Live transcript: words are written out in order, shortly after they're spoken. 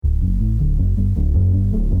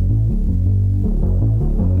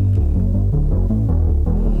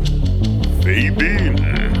feed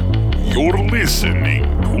in. You're listening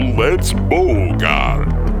to Let's Bogart.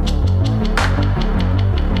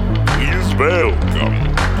 Please welcome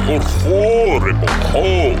your horrible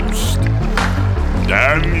host,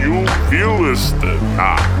 Daniel Phillister.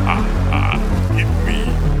 It's me.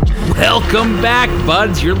 Welcome back,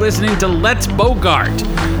 buds. You're listening to Let's Bogart,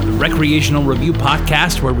 the recreational review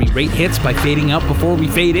podcast where we rate hits by fading out before we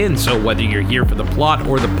fade in. So whether you're here for the plot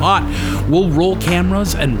or the pot, we'll roll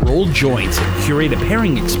cameras and roll joints and curate a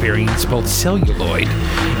pairing experience, both celluloid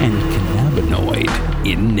and cannabinoid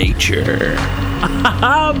in nature.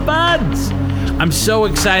 Buds! I'm so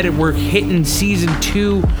excited. We're hitting season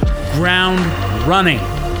 2 ground running.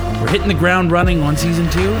 We're hitting the ground running on season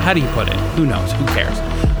 2? How do you put it? Who knows? Who cares?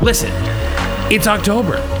 Listen, it's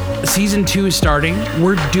October. Season 2 is starting.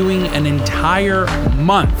 We're doing an entire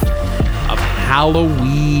month of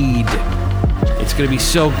Halloween. It's going to be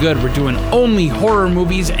so good. We're doing only horror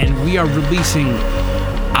movies, and we are releasing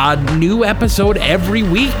a new episode every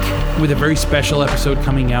week with a very special episode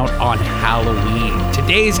coming out on Halloween.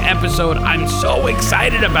 Today's episode I'm so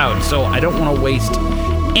excited about, so I don't want to waste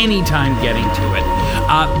any time getting to it.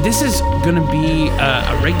 This is going to be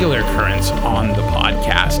a regular occurrence on the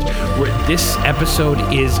podcast, where this episode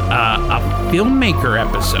is a filmmaker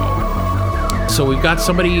episode. So we've got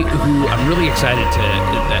somebody who I'm really excited to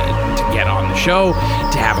get on the show,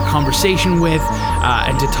 to have a conversation with,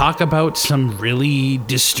 and to talk about some really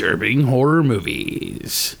disturbing horror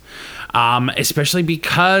movies. Especially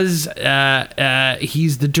because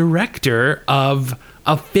he's the director of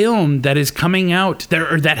a film that is coming out,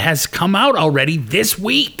 or that has come out already this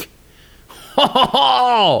week.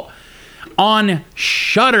 On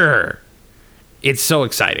Shudder. It's so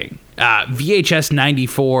exciting. VHS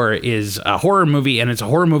 94 is a horror movie, and it's a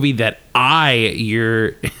horror movie that I,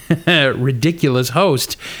 your ridiculous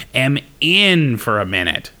host, am in for a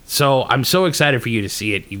minute. So I'm so excited for you to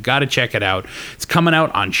see it. You've got to check it out. It's coming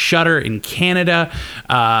out on Shudder in Canada.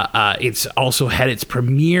 It's also had its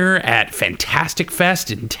premiere at Fantastic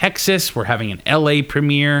Fest in Texas. We're having an LA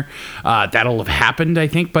premiere. That'll have happened, I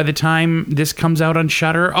think, by the time this comes out on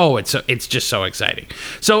Shudder. Oh, it's just so exciting.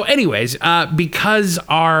 So anyways, because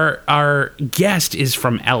our guest is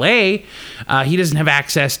from LA, he doesn't have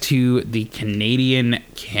access to the Canadian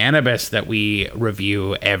cannabis that we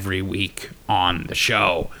review every week on the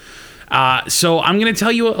show. So I'm going to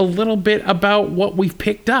tell you a little bit about what we've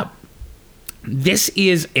picked up. This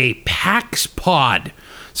is a PAX Pod.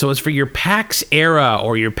 So it's for your PAX Era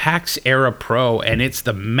or your PAX Era Pro, and it's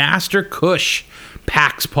the Master Kush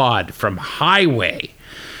PAX Pod from Highway.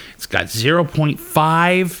 It's got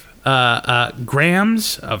 0.5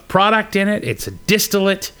 grams of product in it. It's a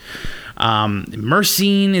distillate.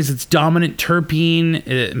 Myrcene is its dominant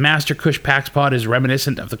terpene. Master Kush PAX Pod is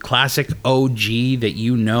reminiscent of the classic OG that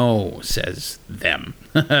you know, says them.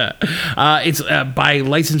 It's by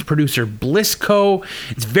licensed producer Blisco.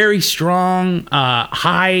 It's very strong,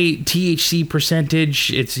 high THC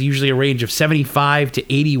percentage. It's usually a range of 75 to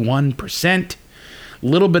 81%.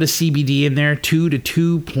 Little bit of CBD in there, 2 to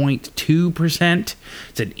 2.2%.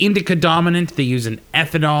 It's an indica dominant. They use an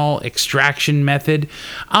ethanol extraction method.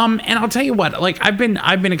 And I'll tell you what, like I've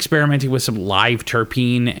been experimenting with some live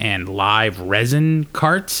terpene and live resin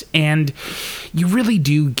carts, and you really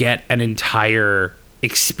do get an entire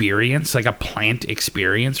experience, like a plant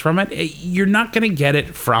experience from it. You're not going to get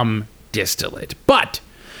it from distillate, but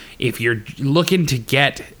if you're looking to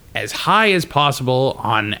get as high as possible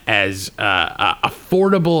on as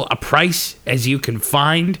affordable a price as you can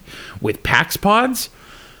find with PAX Pods,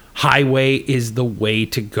 Highway is the way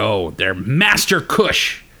to go. Their Master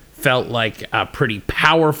Kush felt like a pretty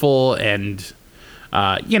powerful and,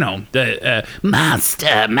 the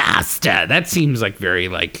master. That seems like very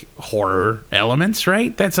like horror elements,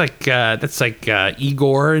 right? That's like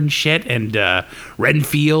Igor and shit, and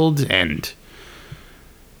Renfield, and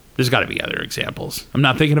there's got to be other examples. I'm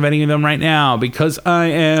not thinking of any of them right now because I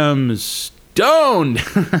am stoned.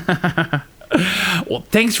 Well,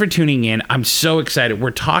 thanks for tuning in. I'm so excited.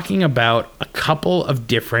 We're talking about a couple of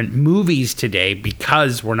different movies today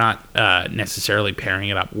because we're not necessarily pairing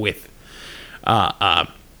it up with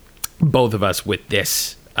both of us with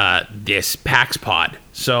this PAX Pod.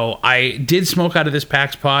 So I did smoke out of this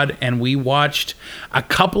PAX Pod, and we watched a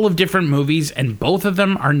couple of different movies, and both of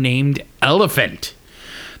them are named Elephant.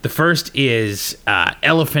 The first is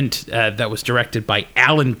Elephant, that was directed by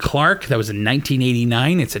Alan Clark. That was in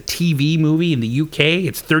 1989. It's a TV movie in the UK.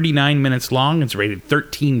 It's 39 minutes long. It's rated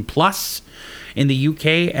 13 plus in the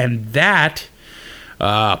UK. And that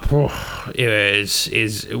It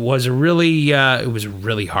was a really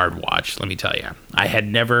hard watch. Let me tell you, I had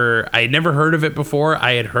never heard of it before.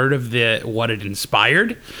 I had heard of what it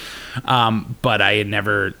inspired, but I had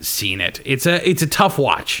never seen it. It's a tough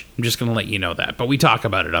watch. I'm just gonna let you know that. But we talk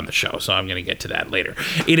about it on the show, so I'm gonna get to that later.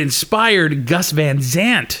 It inspired Gus Van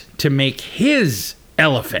Sant to make his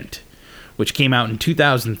Elephant, which came out in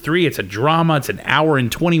 2003. It's a drama. It's an hour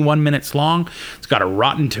and 21 minutes long. It's got a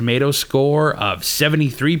Rotten Tomatoes score of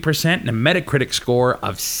 73% and a Metacritic score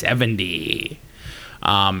of 70.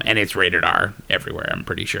 And it's rated R everywhere, I'm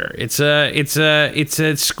pretty sure. It's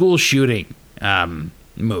a school shooting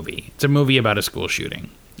movie. It's a movie about a school shooting.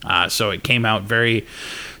 So it came out very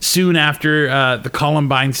soon after the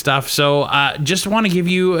Columbine stuff. So just want to give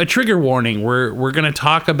you a trigger warning. We're going to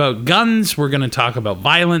talk about guns. We're going to talk about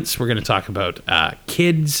violence. We're going to talk about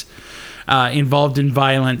kids involved in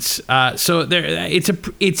violence. So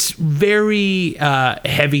it's very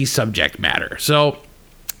heavy subject matter. So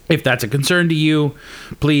if that's a concern to you,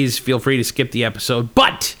 please feel free to skip the episode.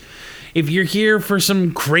 But if you're here for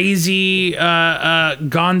some crazy,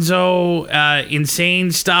 gonzo,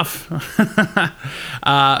 insane stuff,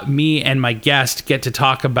 me and my guest get to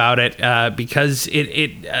talk about it because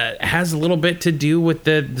it has a little bit to do with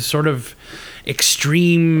the sort of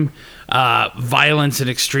extreme violence and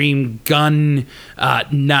extreme gun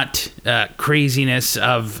nut craziness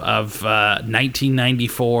of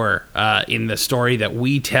 1994 in the story that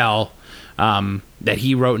we tell. That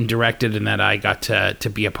he wrote and directed and that I got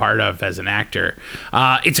to be a part of as an actor.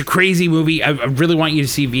 It's a crazy movie. I really want you to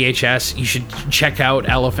see VHS. You should check out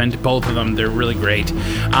Elephant, both of them. They're really great.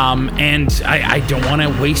 And I don't want to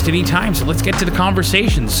waste any time, so let's get to the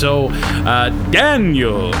conversation. So,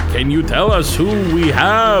 Daniel, can you tell us who we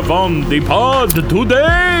have on the pod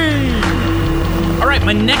today? All right,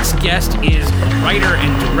 my next guest is a writer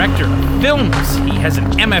and director of films. He has an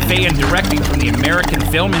MFA in directing from the American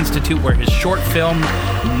Film Institute, where his short film,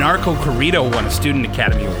 Narco Corrido, won a Student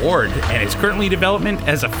Academy Award and is currently in development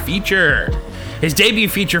as a feature. His debut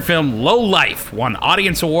feature film, Low Life, won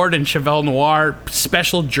Audience Award and Cheval Noir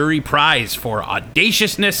Special Jury Prize for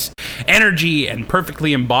audaciousness, energy, and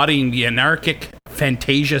perfectly embodying the anarchic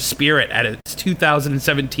Fantasia spirit at its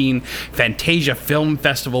 2017 Fantasia Film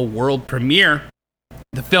Festival world premiere.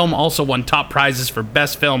 The film also won top prizes for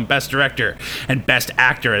Best Film, Best Director, and Best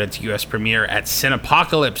Actor at its U.S. premiere at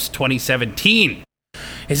Cinepocalypse 2017.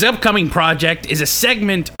 His upcoming project is a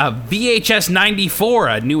segment of VHS 94,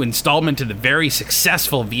 a new installment to the very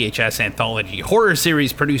successful VHS anthology horror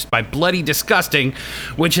series produced by Bloody Disgusting,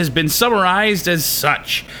 which has been summarized as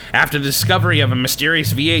such. After the discovery of a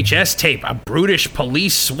mysterious VHS tape, a brutish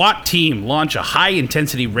police SWAT team launch a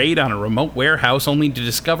high-intensity raid on a remote warehouse only to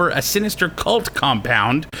discover a sinister cult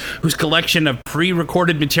compound whose collection of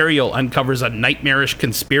pre-recorded material uncovers a nightmarish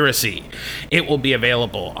conspiracy. It will be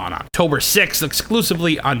available on October 6th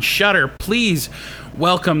exclusively on Shudder. Please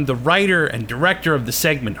welcome the writer and director of the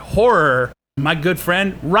segment Horror, my good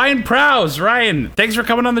friend Ryan Prowse. Ryan, thanks for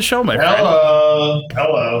coming on the show, my friend. Hello.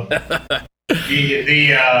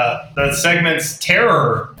 The segment's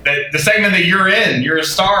Terror. The segment that you're in, you're a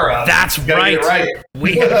star of. That's right. Get it right.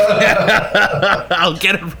 I'll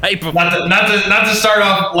get it right. Before. Not to start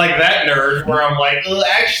off like that nerd, where I'm like,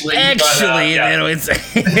 actually, yeah. You know, it's.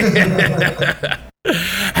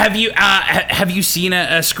 Have you seen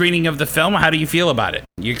a screening of the film? How do you feel about it?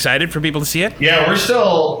 You excited for people to see it? Yeah,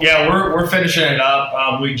 we're finishing it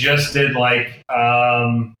up. We just did the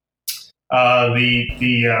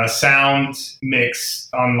sound mix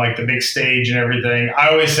on like the big stage and everything. I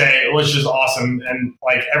always say it was just awesome, and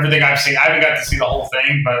like everything I've seen, I haven't got to see the whole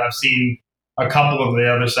thing, but I've seen a couple of the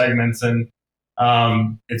other segments, and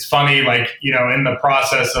it's funny, like, you know, in the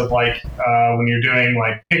process of like when you're doing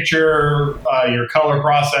like picture, your color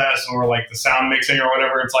process, or like the sound mixing or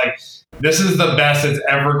whatever, it's like this is the best it's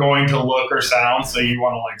ever going to look or sound. So you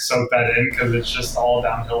want to like soak that in, because it's just all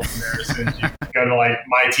downhill from there as soon as you go to like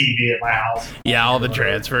my TV at my house. Yeah, all the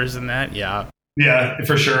transfers and that. Yeah,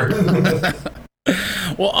 for sure.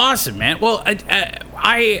 Well, awesome, man. Well,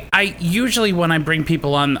 I usually, when I bring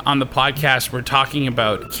people on the podcast, we're talking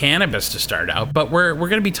about cannabis to start out, but we're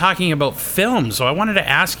going to be talking about film. So I wanted to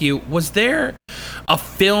ask you, was there a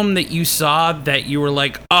film that you saw that you were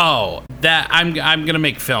like, oh, that I'm going to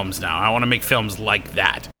make films now. I want to make films like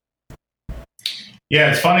that.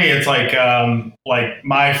 Yeah, it's funny. It's like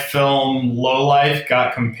my film Low Life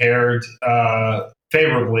got compared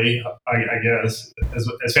favorably, I guess,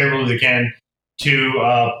 as favorably as it can, to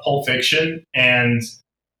Pulp Fiction. And,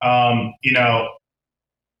 you know,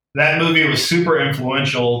 that movie was super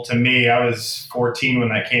influential to me. I was 14 when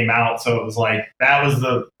that came out, so it was like that was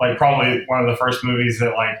probably one of the first movies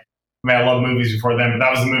that I love movies before then, but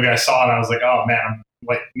that was the movie I saw and I was like, oh man, I'm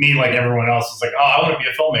like everyone else was like, oh, I want to be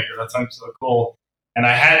a filmmaker. That sounds so cool. And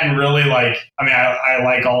I hadn't really I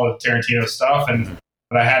like all of Tarantino's stuff,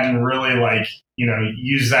 but I hadn't really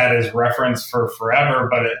used that as reference for forever.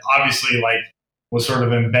 But it obviously was sort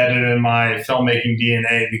of embedded in my filmmaking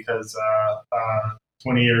DNA because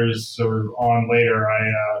 20 years or on later,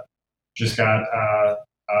 I just got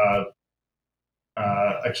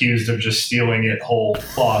accused of just stealing it whole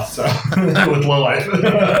cloth with Lowlife.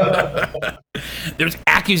 There's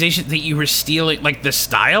accusations that you were stealing the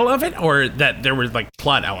style of it, or that there were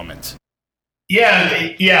plot elements.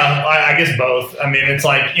 Yeah. I guess both. I mean, it's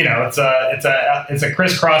it's a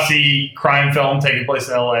crisscrossy crime film taking place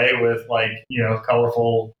in LA with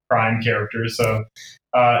colorful crime characters. So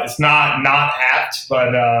it's not apt,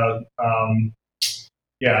 but I don't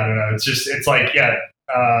know.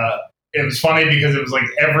 It was funny because it was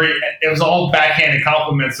it was all backhanded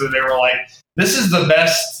compliments. So they were like, "This is the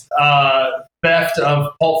best theft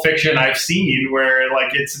of Pulp Fiction I've seen, where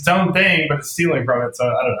it's its own thing, but it's stealing from it." So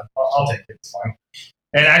I don't know. I'll take it. It's fine.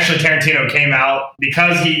 And actually, Tarantino came out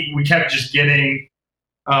because we kept just getting.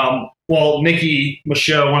 Nikki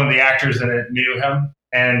Michaud, one of the actors in it, knew him,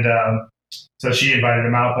 and so she invited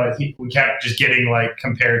him out. But we kept just getting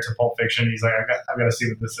compared to Pulp Fiction. He's like, I've got to see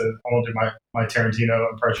what this is. I won't do my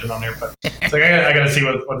Tarantino impression on here, but it's I got to see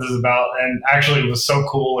what this is about. And actually, it was so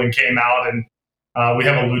cool and came out. And we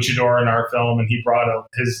have a luchador in our film, and he brought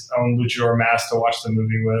his own luchador mask to watch the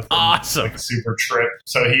movie with. Awesome, super trip.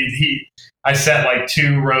 So I sat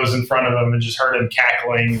 2 rows in front of him and just heard him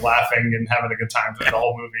cackling, laughing, and having a good time through the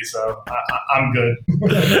whole movie. So I'm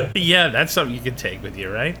good. Yeah, that's something you can take with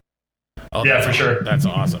you, right? Oh, yeah, for sure. That's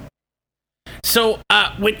awesome. So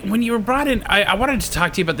when you were brought in, I wanted to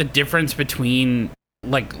talk to you about the difference between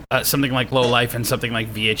something like Lowlife and something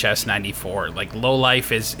like VHS 94.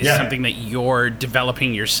 Lowlife is something that you're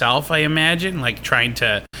developing yourself, I imagine, trying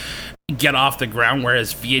to get off the ground,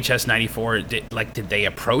 whereas VHS 94, did they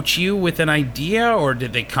approach you with an idea, or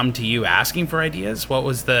did they come to you asking for ideas? What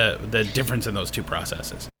was the difference in those two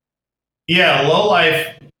processes? Yeah, Lowlife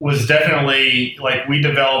was definitely we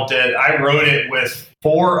developed it. I wrote it with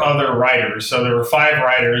 4 other writers, so there were 5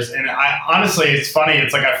 writers, and I honestly, it's funny.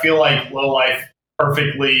 It's I feel like Lowlife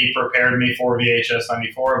perfectly prepared me for VHS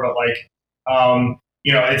 94, but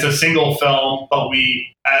it's a single film, but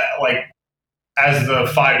we as the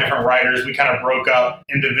 5 different writers, we kind of broke up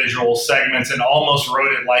individual segments and almost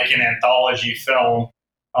wrote it like an anthology film.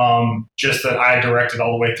 Just that I directed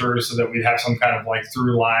all the way through, so that we'd have some kind of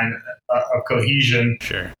through line of cohesion.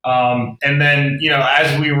 Sure. And then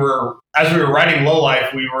as we were writing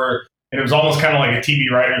Lowlife, and it was almost kind of like a TV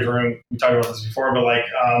writer's room. We talked about this before, but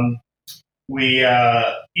we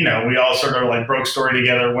all sort of broke story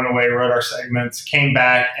together, went away, wrote our segments, came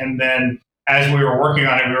back, and then as we were working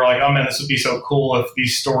on it, we were like, oh man, this would be so cool if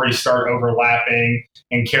these stories start overlapping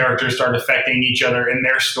and characters start affecting each other in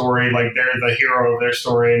their story. They're the hero of their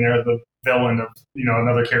story and they're the villain of,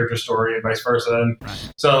 another character's story, and vice versa. And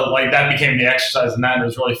so that became the exercise in that, and it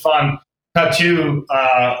was really fun. Cut to,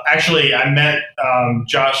 actually, I met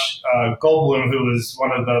Josh Goldblum, who was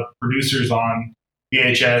one of the producers on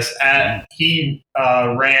VHS. He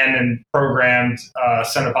ran and programmed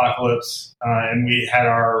Cinepocalypse, and we had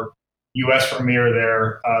our U.S. premiere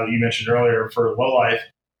there, you mentioned earlier, for Lowlife.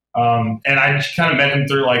 And I just kind of met him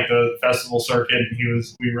through the festival circuit.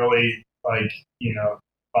 We really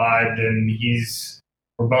vibed, and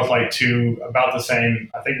we're both about the same.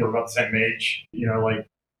 I think we're about the same age,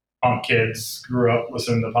 punk kids, grew up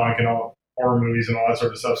listening to punk and all horror movies and all that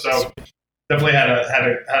sort of stuff. So definitely had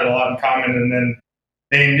a lot in common. And then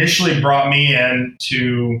they initially brought me in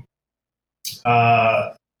to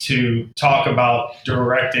talk about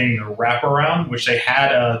directing the wraparound, which they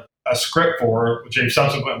had a script for, which they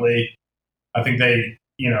subsequently, I think they,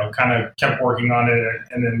 kind of kept working on it.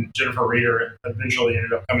 And then Jennifer Reeder eventually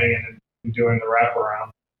ended up coming in and doing the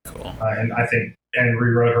wraparound. Cool. And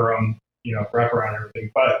rewrote her own, wraparound and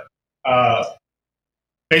everything. But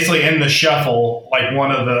basically in the shuffle,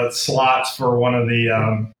 one of the slots for one of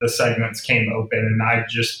the segments came open, and I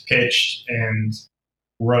just pitched and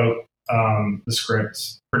wrote the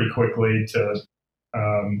script pretty quickly to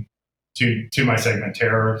my segment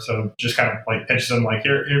Terror. So just kind of pitched them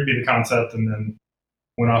here'd be the concept, and then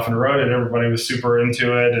went off and wrote it. Everybody was super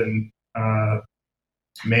into it, and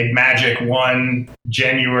made magic one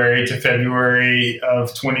January to February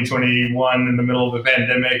of 2021 in the middle of the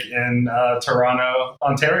pandemic in Toronto,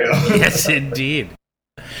 Ontario. Yes, indeed.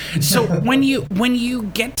 So when you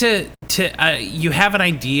get to you have an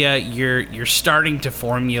idea, you're starting to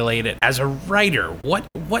formulate it as a writer. What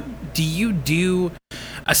do you do?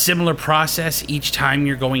 A similar process each time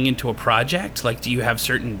you're going into a project? Like, do you have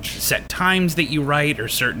certain set times that you write, or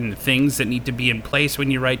certain things that need to be in place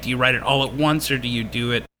when you write? Do you write it all at once, or do you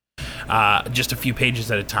do it just a few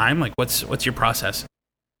pages at a time? Like, what's your process?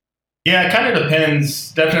 Yeah, it kind of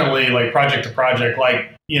depends. Definitely, like project to project.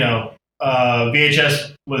 Like,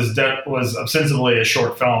 VHS was ostensibly a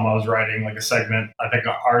short film I was writing, like a segment. I think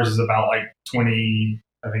ours is about like 22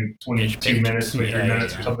 minutes, 23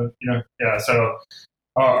 minutes or something. Yeah. So,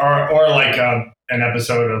 or like an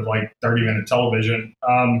episode of like 30-minute television.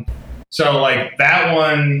 So like that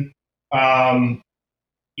one,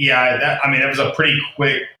 it was a pretty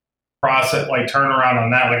quick process, like turnaround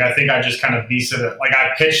on that. Like I think I just kind of pieced it. Like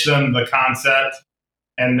I pitched them the concept,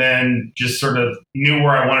 and then just sort of knew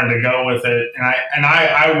where I wanted to go with it. And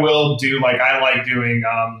I will do, like, I like doing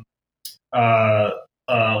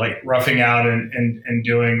like roughing out and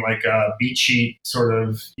doing like a beat sheet sort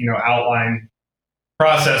of, outline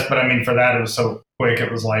process. But I mean, for that, it was so quick.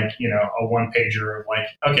 It was like, a one pager of like,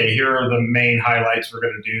 okay, here are the main highlights we're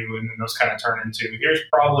going to do. And then those kind of turn into, here's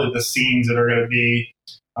probably the scenes that are going to be.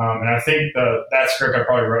 And I think that script I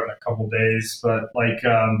probably wrote in a couple days, but like,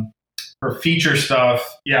 for feature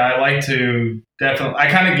stuff, I like to definitely, I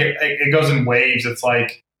kind of it goes in waves. It's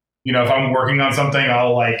like, if I'm working on something,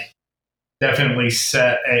 I'll like definitely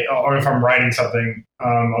set or if I'm writing something,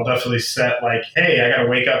 I'll definitely set like, hey, I got to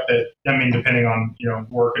wake up depending on,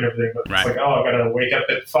 work and everything, but It's like, oh, I got to wake up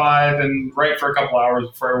at 5 and write for a couple hours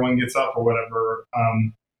before everyone gets up or whatever.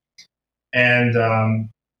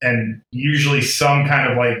 And usually some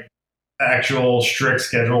kind of like actual strict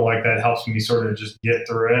schedule like that helps me sort of just get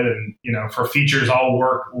through it. And for features I'll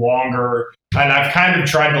work longer, and I've kind of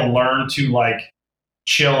tried to learn to like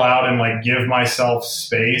chill out and like give myself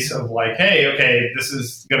space of like, hey, okay, this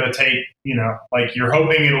is gonna take, like you're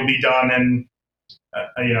hoping it'll be done in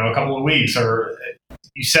a couple of weeks, or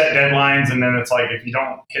you set deadlines, and then it's like if you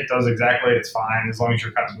don't hit those exactly, it's fine as long as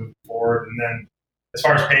you're kind of moving forward. And then as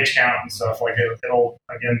far as page count and stuff, like it'll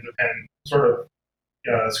again depend sort of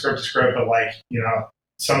script to script, but like,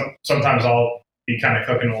 sometimes I'll be kind of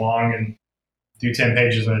cooking along and do 10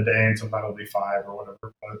 pages in a day, and sometimes it'll be 5 or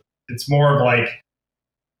whatever. But it's more of like,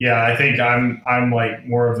 I think I'm like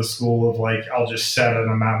more of the school of like, I'll just set an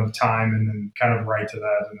amount of time and then kind of write to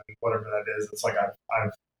that, and then whatever that is, it's like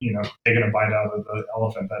I've taken a bite out of the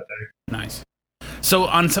elephant that day. Nice. So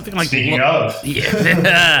on something like Speaking of, you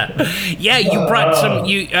brought some.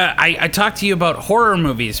 I talked to you about horror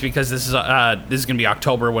movies because this is going to be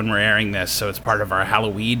October when we're airing this, so it's part of our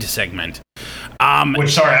Halloween segment.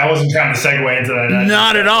 Which, sorry, I wasn't trying to segue into that.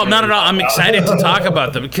 Not at all. I'm excited to talk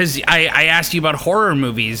about them because I asked you about horror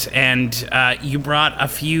movies, and you brought a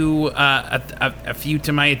few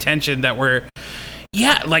to my attention that were.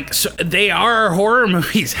 Yeah, like so they are horror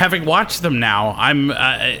movies. Having watched them now,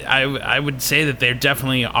 I would say that they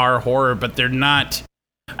definitely are horror, but they're not.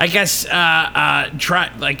 I guess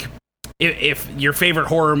if your favorite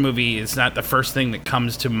horror movie is not the first thing that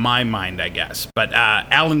comes to my mind, I guess. But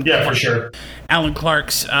Alan, for sure. Alan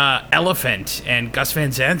Clark's Elephant and Gus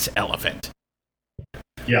Van Sant's Elephant.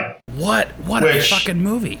 Yeah. What a fucking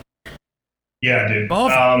movie. Yeah, dude.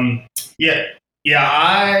 Both.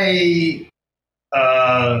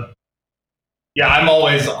 I'm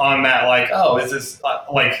always on that, like, oh, is this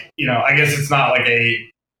like, I guess it's not like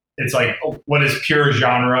it's like, what is pure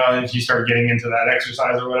genre if you start getting into that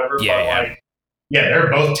exercise or whatever.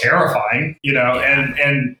 They're both terrifying,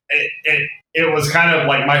 and it was kind of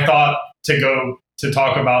like my thought to go to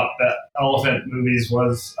talk about the elephant movies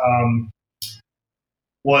was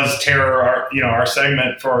terror. Our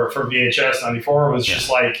segment for VHS 94 was just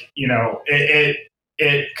like,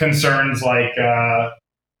 it concerns like a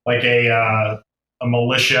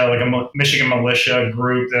militia, like a Michigan militia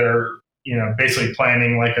group that are, basically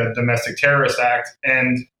planning like a domestic terrorist act.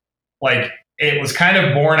 And like, it was kind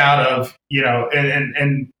of born out of,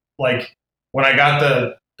 and like when I got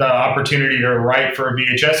the opportunity to write for a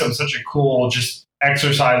VHS, it was such a cool just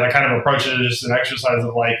exercise. I kind of approached it as just an exercise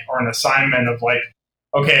of like, or an assignment of like,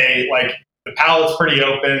 okay, like the palette's pretty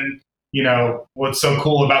open. What's so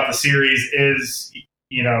cool about the series is,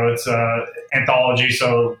 it's a anthology,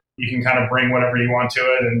 so you can kind of bring whatever you want to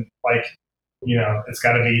it, and like, it's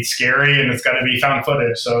got to be scary and it's got to be found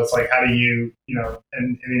footage. So it's like, how do you,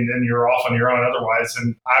 and you're off on your own otherwise.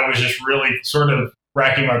 And I was just really sort of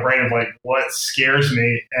racking my brain of like, what scares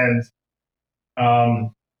me, and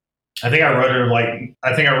I think I wrote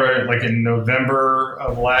it like in November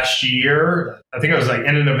of last year. I think it was like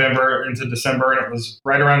end of November into December, and it was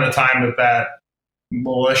right around the time that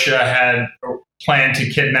militia had planned to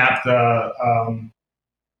kidnap the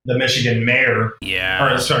Michigan mayor,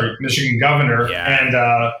 Michigan governor,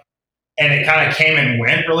 and it kind of came and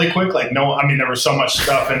went really quick. Like there was so much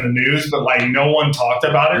stuff in the news, but like no one talked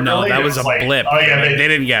about it. No, really. That was a blip. Oh yeah, they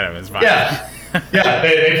didn't get him. It's fine. Yeah. Yeah,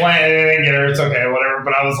 they planned. They didn't get her. It's okay, whatever.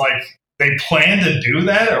 But I was like, they planned to do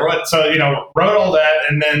that, or what? So wrote all that,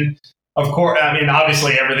 and then of course,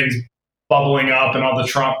 obviously everything's bubbling up and all the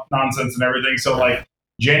Trump nonsense and everything. So like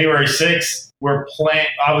January 6th,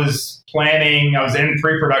 I was in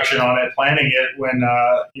pre-production on it, planning it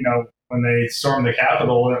when they stormed the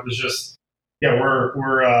Capitol, and it was just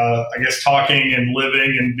we're I guess talking and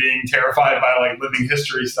living and being terrified by like living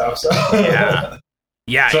history stuff. So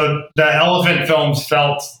Yeah. So the elephant films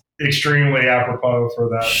felt extremely apropos for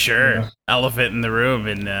that. Sure. Elephant in the room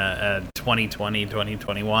in 2020,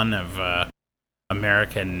 2021 of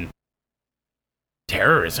American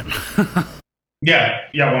terrorism. Yeah,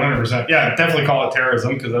 100%. Yeah, definitely call it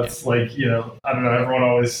terrorism because that's like, I don't know, everyone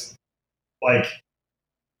always like,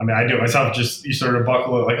 I do it myself, just you sort of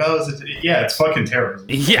buckle it like, it's fucking terrorism.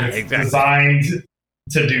 Yeah, it's exactly. Designed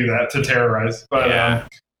to do that, to terrorize. But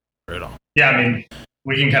brutal. Yeah,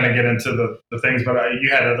 we can kind of get into the things, but you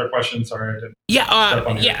had other questions. Sorry, I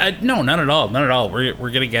didn't. No, not at all. Not at all. We're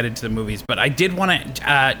gonna get into the movies, but I did want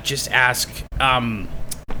to just ask,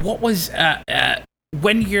 what was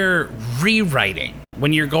when you're rewriting,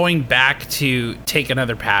 when you're going back to take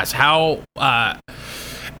another pass, how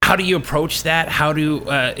do you approach that?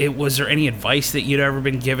 Was there any advice that you'd ever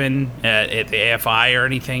been given at the AFI or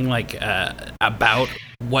anything like about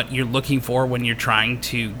what you're looking for when you're trying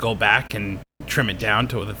to go back and trim it down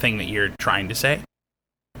to the thing that you're trying to say?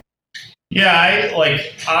 Yeah,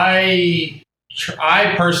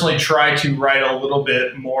 I personally try to write a little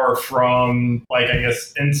bit more from like, I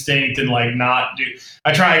guess, instinct and like not do.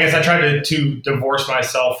 I try to divorce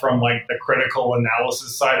myself from like the critical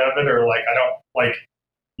analysis side of it, or like I don't like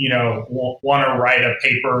want to write a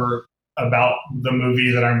paper about the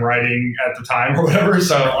movie that I'm writing at the time or whatever.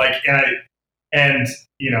 So like,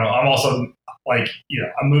 I'm also like,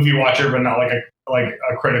 a movie watcher, but not like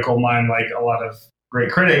a critical mind, like a lot of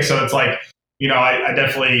great critics. So it's like, I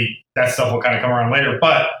definitely, that stuff will kind of come around later.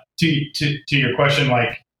 But to your question,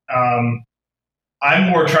 like, I'm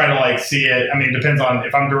more trying to like see it. It depends on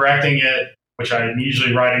if I'm directing it, which I'm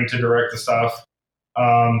usually writing to direct the stuff.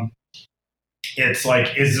 It's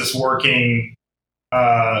like, is this working?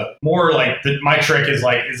 More like my trick is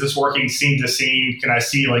like, is this working scene to scene? Can I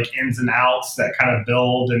see like ins and outs that kind of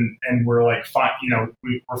build and we're like,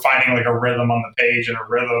 we're finding like a rhythm on the page and a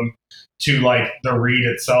rhythm to like the read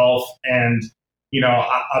itself. And,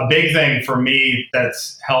 a big thing for me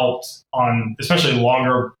that's helped on especially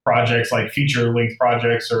longer projects, like feature length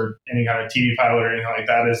projects or any kind of TV pilot or anything like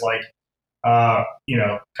that is like,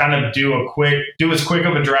 kind of do as quick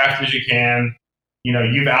of a draft as you can.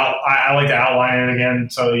 I like to outline it again.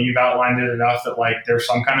 So you've outlined it enough that like there's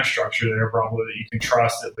some kind of structure there probably that you can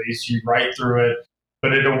trust. At least you write through it,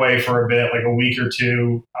 put it away for a bit, like a week or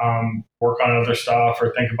two, work on other stuff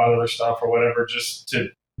or think about other stuff or whatever, just to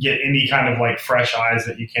get any kind of like fresh eyes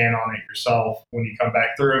that you can on it yourself when you come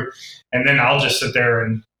back through. And then I'll just sit there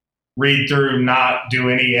and read through, not do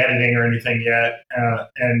any editing or anything yet.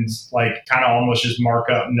 And like kind of almost just mark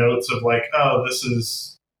up notes of like,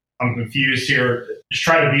 I'm confused here. Just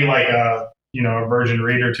try to be like a virgin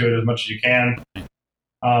reader to it as much as you can.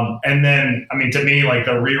 And then, to me, like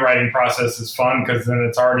the rewriting process is fun because then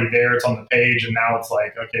it's already there. It's on the page. And now it's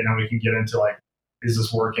like, okay, now we can get into like, is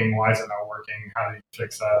this working? Why is it not working? How do you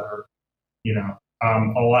fix that? Or,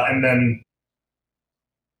 a lot. And then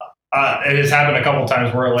it has happened a couple of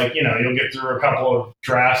times where like, you'll get through a couple of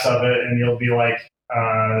drafts of it and you'll be like,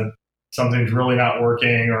 something's really not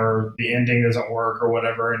working or the ending doesn't work or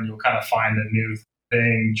whatever. And you'll kind of find a new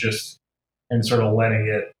thing just in sort of letting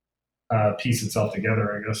it piece itself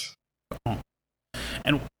together, I guess.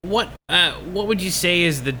 And what would you say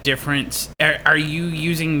is the difference? Are you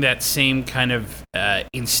using that same kind of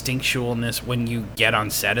instinctualness when you get on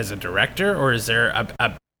set as a director, or is there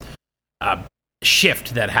a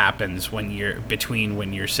shift that happens when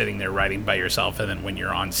you're sitting there writing by yourself and then when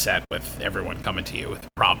you're on set with everyone coming to you with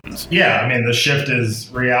problems? Yeah, the shift is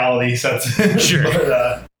reality sets in. Sure.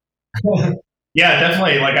 But, yeah,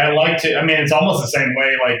 definitely. Like I like to. It's almost the same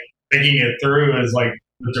way. Like thinking it through is like.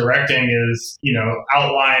 The directing is,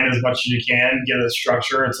 outline as much as you can, get a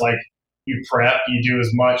structure. It's like you prep, you do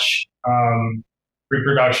as much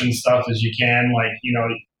pre-production stuff as you can. Like,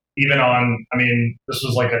 even on, I mean, this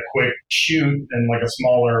was like a quick shoot and like a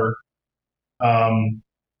smaller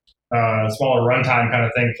runtime kind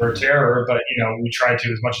of thing for Terror, but we tried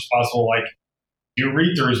to, as much as possible, like do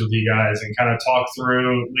read-throughs with you guys and kind of talk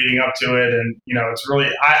through leading up to it. And it's really,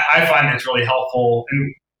 I find it's really helpful,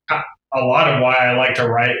 and a lot of why I like to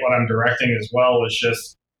write what I'm directing as well is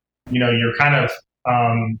just you're kind of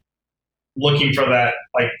looking for that,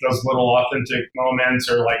 like those little authentic moments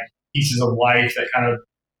or like pieces of life that kind of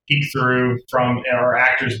peek through from, or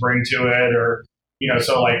actors bring to it, or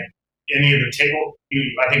so like any of the table,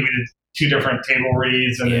 I think we did 2 different table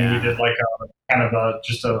reads, and then we did like a kind of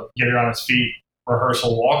just a get it on its feet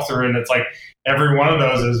rehearsal walkthrough, and it's like every one of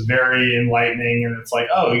those is very enlightening, and it's like,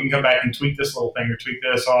 oh, you can come back and tweak this little thing or tweak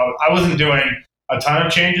this. So I wasn't doing a ton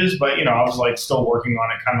of changes, but I was like still working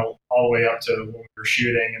on it kind of all the way up to when we were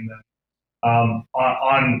shooting, and then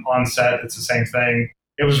on set it's the same thing.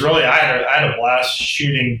 It was really, I had a blast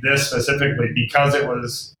shooting this specifically because it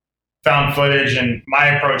was found footage, and my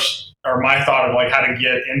approach or my thought of like how to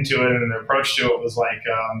get into it and the approach to it was like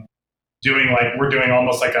we're doing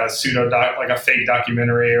almost like a like a fake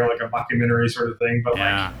documentary or like a mockumentary sort of thing, but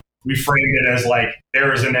like we framed it as like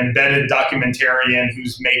there is an embedded documentarian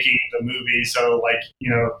who's making the movie. So like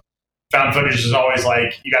found footage is always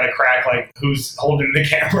like you got to crack like who's holding the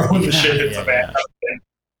camera when the shit hits the fan.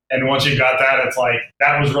 And once you got that, it's like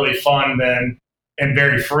that was really fun then and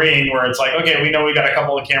very freeing. Where it's like, okay, we know we got a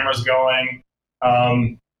couple of cameras going.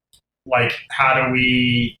 Like how do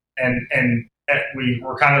we and we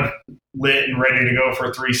were kind of lit and ready to go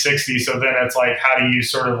for 360. So then it's like, how do you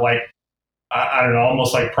sort of like, I don't know,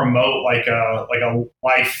 almost like promote like a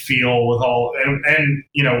life feel with all, and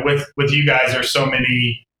with you guys, there's so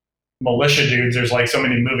many militia dudes, there's like so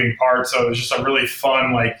many moving parts. So it was just a really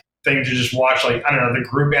fun, like thing to just watch, like, I don't know, the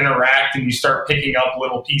group interact and you start picking up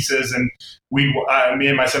little pieces. And me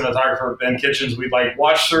and my cinematographer, Ben Kitchens, we'd like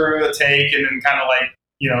watch through the take and then kind of like,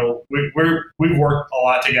 we've worked a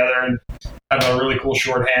lot together and have a really cool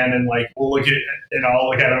shorthand, and like we'll look at it and I'll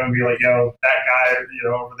look at him and be like, yo, that guy,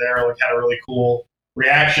 over there like had a really cool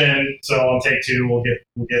reaction. So on take 2, we'll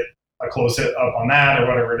get a close up on that or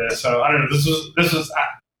whatever it is. So I don't know. This was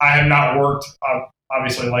I have not worked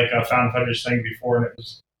obviously like a found footage thing before, and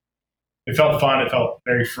it felt fun. It felt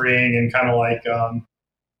very freeing and kind of like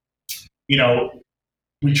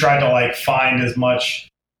we tried to like find as much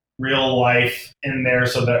real life in there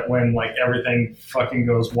so that when like everything fucking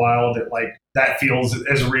goes wild, it like that feels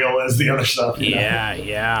as real as the other stuff.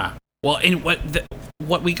 Yeah. Well, and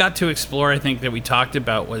what we got to explore, I think that we talked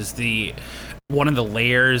about was one of the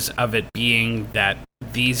layers of it being that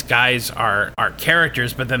these guys are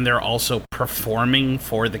characters, but then they're also performing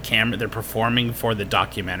for the camera. They're performing for the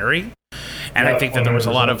documentary. And I think that there was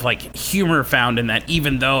a lot of like humor found in that,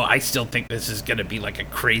 even though I still think this is going to be like a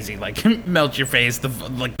crazy, like melt your face. The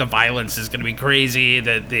violence is going to be crazy.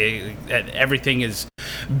 That everything is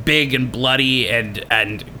big and bloody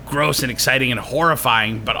and gross and exciting and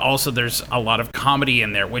horrifying. But also there's a lot of comedy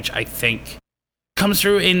in there, which I think comes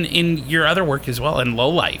through in your other work as well, in Low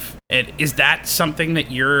Life. Is that something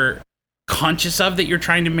that you're conscious of that you're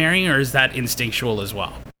trying to marry, or is that instinctual as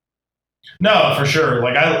well? No, for sure.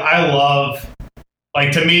 Like I love,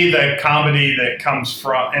 like, to me, the comedy that comes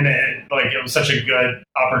from, and it was such a good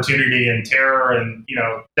opportunity in Terror, and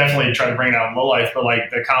definitely try to bring it out in Low Life, but like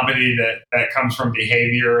the comedy that comes from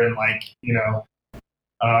behavior and like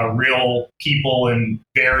real people in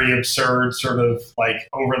very absurd sort of like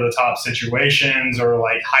over the top situations or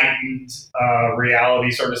like heightened reality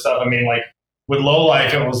sort of stuff. I mean, like with Low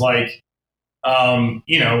Life, it was like,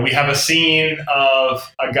 we have a scene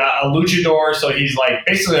of a luchador. So he's like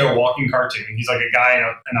basically a walking cartoon. He's like a guy in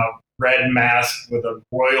a red mask with a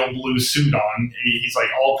royal blue suit on. He's like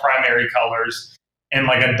all primary colors, and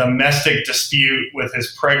like a domestic dispute with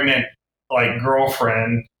his pregnant like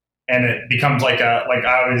girlfriend. And it becomes like that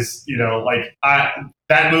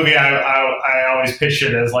movie. I always pitch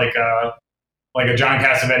it as like a John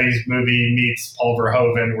Cassavetes movie meets Paul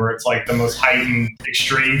Verhoeven, where it's like the most heightened,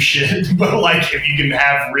 extreme shit. But like, if you can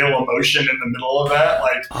have real emotion in the middle of that,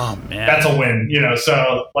 like, oh man, that's a win.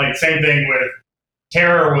 So like, same thing with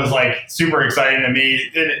Terror was like super exciting to me.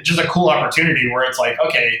 Just a cool opportunity where it's like,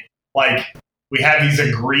 okay, like we have these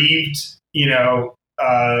aggrieved,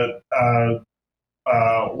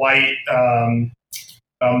 white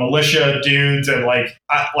militia dudes, and like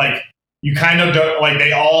you kind of don't, like,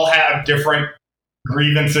 they all have different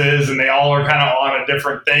grievances and they all are kind of on a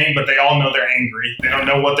different thing, but they all know they're angry. They don't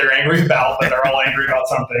know what they're angry about, but they're all angry about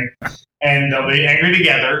something, and they'll be angry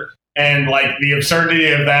together. And like the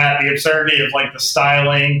absurdity of that, the absurdity of like the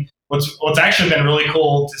styling, what's actually been really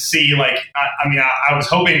cool to see, like, I was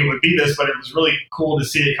hoping it would be this, but it was really cool to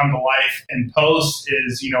see it come to life in post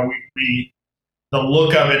is, we the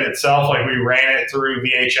look of it itself, like we ran it through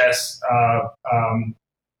VHS,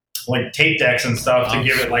 like tape decks and stuff to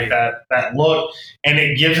give it like that look. And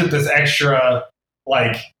it gives it this extra,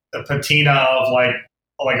 like the patina of like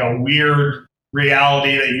a weird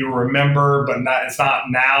reality that you remember, but it's not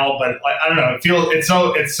now. But like, I don't know, it's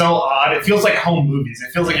so odd. It feels like home movies.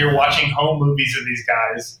 It feels like you're watching home movies of these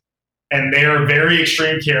guys, and they're very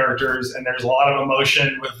extreme characters, and there's a lot of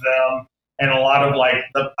emotion with them, and a lot of like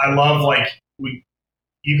I love like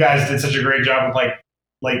you guys did such a great job of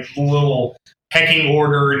like little pecking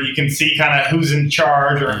order, and you can see kind of who's in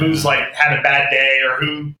charge or who's like had a bad day or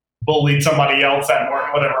who bullied somebody else that morning,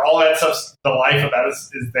 whatever. All that stuff, the life of that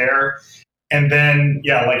is there. And then,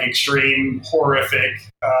 like extreme, horrific,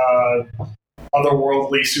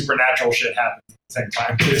 otherworldly, supernatural shit happens at the same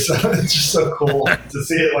time too. So it's just so cool to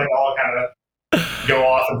see it like all kind of go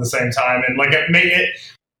off at the same time. And like it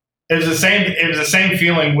was the same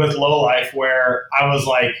feeling with Low Life, where I was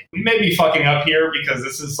like, we may be fucking up here because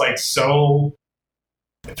this is like so.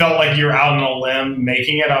 It felt like you were out on a limb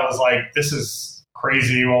making it. I was like, this is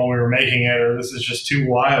crazy while we were making it, or this is just too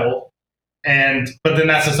wild. But then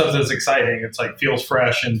that's the stuff that's exciting. It's like feels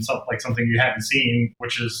fresh and something you haven't seen,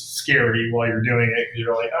 which is scary while you're doing it because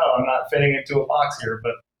you're like, oh, I'm not fitting into a box here.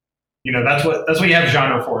 But that's what you have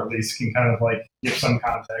genre for, at least, can kind of like give some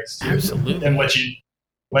context. Absolutely. And let you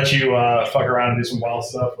fuck around and do some wild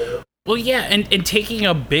stuff with it. Well, yeah, and taking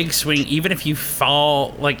a big swing, even if you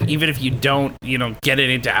fall, like, even if you don't, get it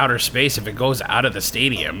into outer space, if it goes out of the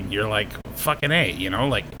stadium, you're like, fucking A,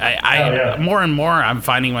 like, more and more, I'm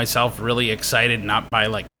finding myself really excited, not by,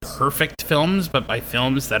 like, perfect films, but by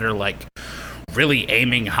films that are, like, really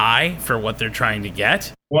aiming high for what they're trying to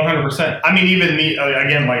get. 100%. I mean, even me,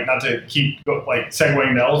 again, like, not to keep, like,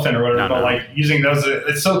 segueing the elephant or whatever, but, like, using those,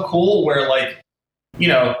 it's so cool where, like,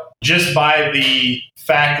 just by the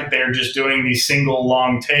fact that they're just doing these single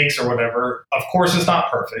long takes or whatever, of course it's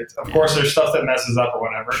not perfect. Of course there's stuff that messes up or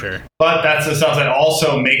whatever. Sure. But that's the stuff that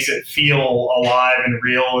also makes it feel alive and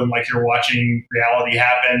real, and like you're watching reality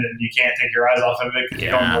happen and you can't take your eyes off of it because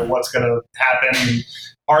you don't know what's going to happen. And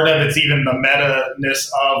part of it's even the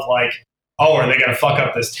meta-ness of like, oh, are they going to fuck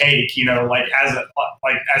up this take? Like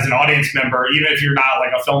as an audience member, even if you're not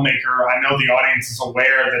like a filmmaker, I know the audience is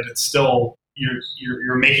aware that it's still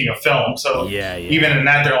you're making a film. So even in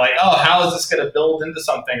that, they're like, oh, how is this going to build into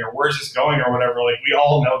something, or where's this going, or whatever. Like we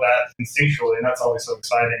all know that instinctually, and that's always so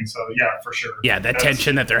exciting. So for sure. Yeah, that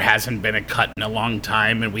tension that there hasn't been a cut in a long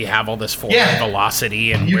time, and we have all this forward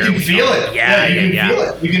velocity, and you can feel it. You can feel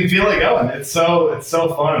it. You can feel it going. It's so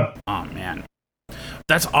fun. Oh man.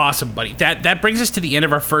 That's awesome, buddy. That brings us to the end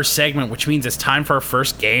of our first segment, which means it's time for our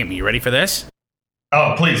first game. You ready for this?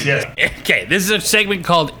 Oh, please, yes. Okay, this is a segment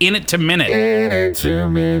called In It to Minute. In it to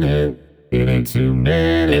minute. In it to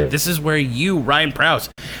minute. This is where you, Ryan Prowse,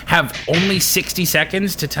 have only 60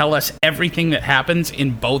 seconds to tell us everything that happens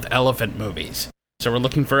in both Elephant movies. So we're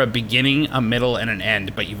looking for a beginning, a middle, and an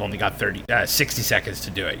end, but you've only got 60 seconds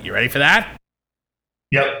to do it. You ready for that?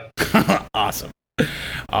 Yep. Awesome.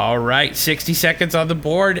 All right, 60 seconds on the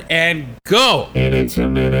board, and go! In it to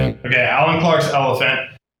minute. Okay, Alan Clark's Elephant.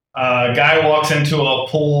 Guy walks into a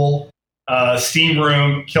pool, steam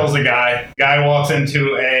room, kills a guy. Guy walks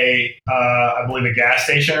into I believe a gas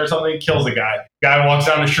station or something, kills a guy. Guy walks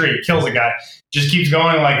down the street, kills a guy. Just keeps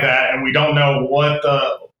going like that, and we don't know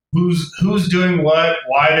who's doing what,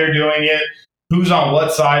 why they're doing it, who's on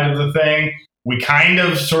what side of the thing. We kind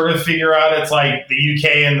of sort of figure out it's like the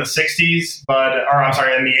UK in the 60s,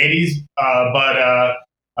 in the 80s, but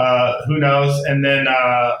who knows? And then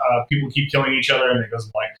people keep killing each other, and it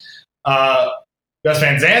goes blank. Gus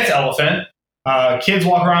Van Sant's Elephant. Kids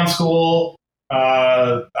walk around school.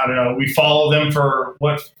 I don't know. We follow them for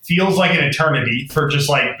what feels like an eternity, for just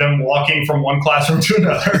like them walking from one classroom to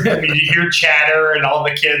another. I mean, you hear chatter, and all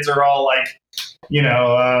the kids are all like,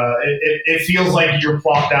 it feels like you're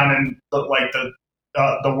plopped down in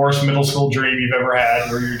the worst middle school dream you've ever had,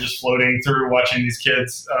 where you're just floating through watching these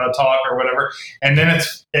kids talk or whatever. And then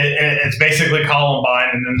it's basically Columbine,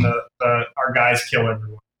 and then our guys kill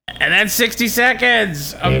everyone. And that's 60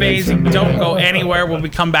 seconds. Amazing. Don't go anywhere. When we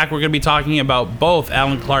come back, we're going to be talking about both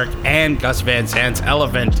Alan Clark and Gus Van Sant's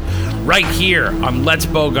Elephant right here on Let's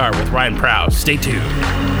Bogart with Ryan Prowse. Stay tuned.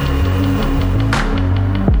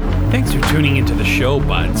 Thanks for tuning into the show,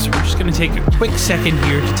 buds. We're just going to take a quick second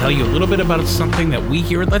here to tell you a little bit about something that we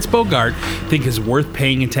here at Let's Bogart think is worth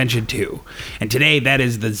paying attention to. And today, that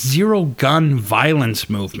is the Zero Gun Violence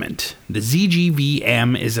Movement. The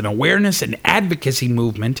ZGVM is an awareness and advocacy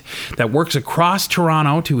movement that works across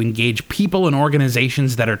Toronto to engage people and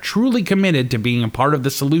organizations that are truly committed to being a part of the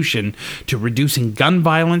solution to reducing gun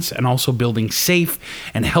violence and also building safe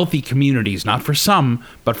and healthy communities, not for some,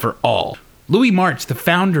 but for all. Louis Martz, the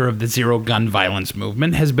founder of the Zero Gun Violence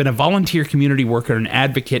Movement, has been a volunteer community worker and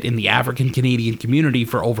advocate in the African Canadian community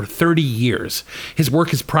for over 30 years. His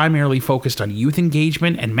work is primarily focused on youth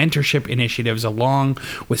engagement and mentorship initiatives, along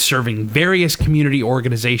with serving various community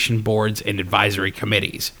organization boards and advisory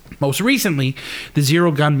committees. Most recently, the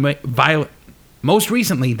Zero Gun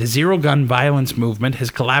Violence Movement has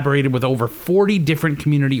collaborated with over 40 different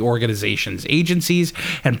community organizations, agencies,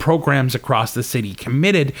 and programs across the city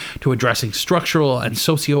committed to addressing structural and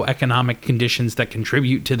socioeconomic conditions that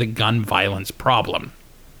contribute to the gun violence problem.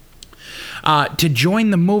 To join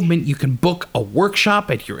the movement, you can book a workshop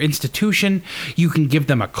at your institution. You can give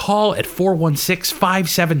them a call at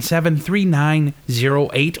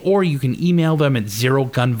 416-577-3908, or you can email them at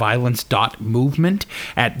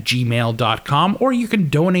zerogunviolence.movement@gmail.com, or you can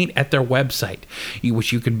donate at their website,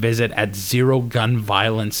 which you can visit at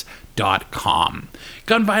zerogunviolence.com.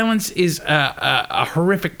 Gun violence is a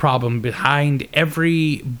horrific problem. Behind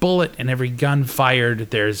every bullet and every gun fired,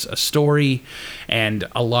 there's a story, and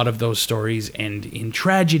a lot of those stories end in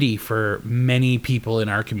tragedy for many people in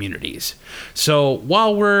our communities. So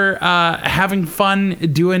while we're having fun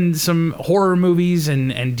doing some horror movies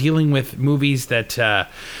and dealing with movies that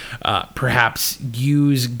perhaps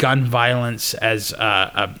use gun violence as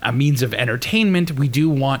a means of entertainment, we do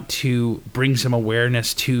want to bring some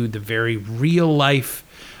awareness to the very real life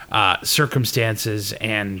circumstances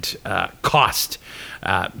and cost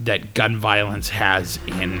that gun violence has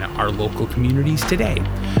in our local communities today.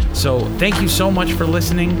 So thank you so much for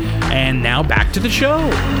listening, and now back to the show.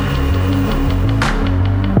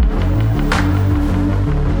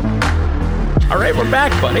 All right, we're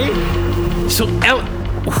back, buddy. So,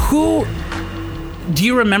 who do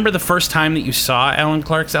you remember the first time that you saw Alan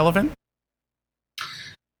Clark's Elephant?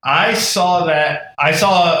 I saw that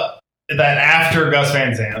after Gus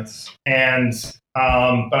Van Zant's, and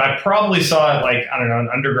but I probably saw it like, I don't know, an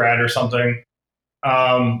undergrad or something.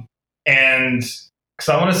 And because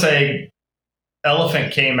I want to say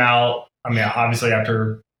Elephant came out, I mean, obviously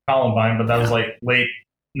after Columbine, but that was like late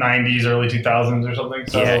 90s, early 2000s or something.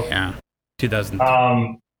 So, yeah, 2000.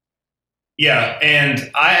 Yeah,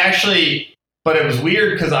 and I actually, but it was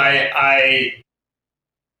weird because I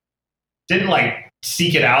didn't like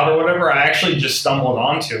seek it out or whatever. I actually just stumbled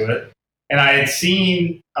onto it, and I had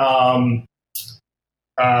seen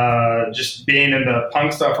just being into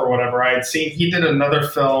punk stuff or whatever. I had seen he did another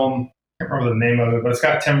film. I can't remember the name of it, but it's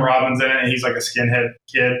got Tim Robbins in it, and he's like a skinhead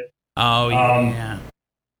kid. Oh yeah,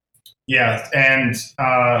 yeah,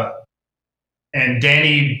 and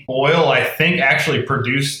Danny Boyle, I think, actually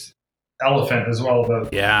produced Elephant as well.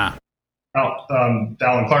 The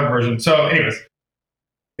Alan Clark version. So, anyways,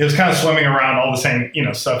 it was kind of swimming around all the same,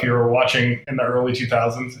 stuff you were watching in the early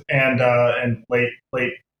 2000s and late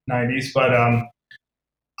 90s. But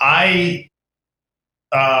I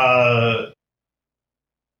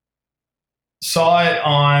saw it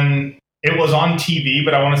on. It was on TV,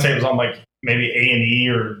 but I want to say it was on like maybe A&E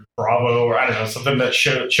or Bravo, or I don't know, something that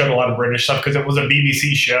showed a lot of British stuff, because it was a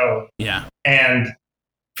BBC show. Yeah, and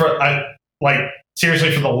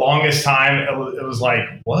seriously, for the longest time, it was like,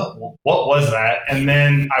 what was that? And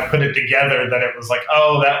then I put it together that it was like,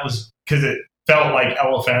 oh, that was because it felt like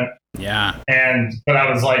Elephant. Yeah. But I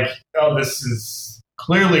was like, oh, this is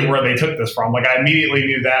clearly where they took this from. Like, I immediately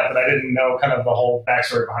knew that, but I didn't know kind of the whole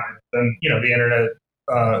backstory behind it. Then, the internet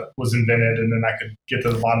was invented, and then I could get to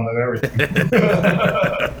the bottom of everything.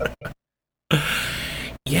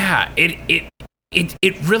 Yeah,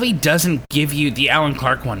 It really doesn't give you, the Alan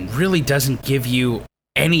Clark one really doesn't give you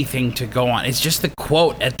anything to go on. It's just the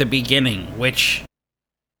quote at the beginning, which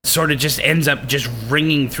sort of just ends up just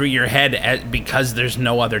ringing through your head because there's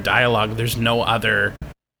no other dialogue. There's no other.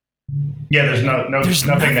 Yeah, there's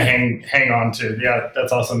nothing to hang on to. Yeah,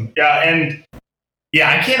 that's awesome. Yeah, and yeah,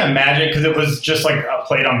 I can't imagine, because it was just like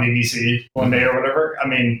played on BBC one day or whatever. I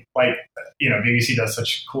mean, like, BBC does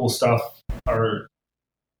such cool stuff, or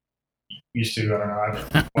used to. I don't know. I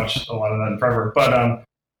haven't watched a lot of that in forever. But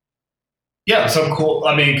yeah, so cool.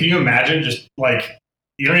 I mean, can you imagine just like,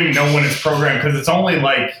 you don't even know when it's programmed, because it's only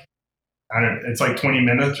like, it's like 20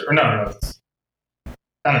 minutes or no.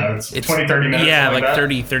 It's 20, 30 minutes. Yeah, like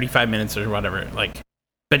 30, 35 minutes or whatever. Like,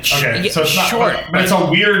 But so it's not short. but it's a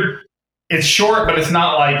weird. It's short, but it's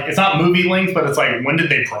not movie length. But it's like, when did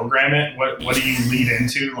they program it? What do you lead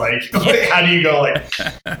into? Like how do you go like?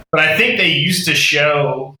 But I think they used to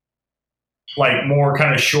show like more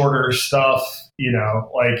kind of shorter stuff,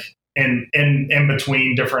 like in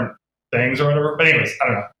between different things or whatever. But anyways, I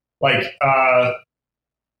don't know. Like,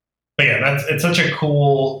 but yeah, it's such a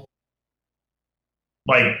cool,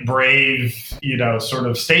 like, brave, sort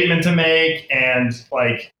of statement to make, and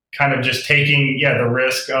like kind of just taking the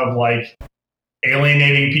risk of like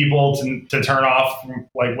alienating people to turn off from,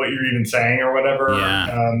 like, what you're even saying or whatever.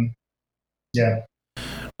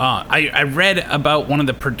 I read about one of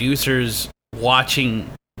the producers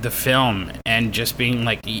watching the film and just being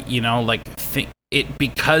like,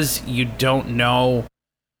 because you don't know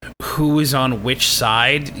who is on which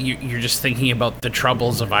side, you're just thinking about the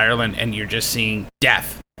troubles of Ireland, and you're just seeing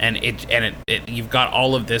death, and you've got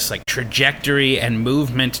all of this like trajectory and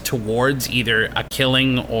movement towards either a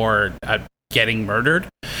killing or getting murdered,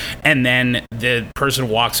 and then the person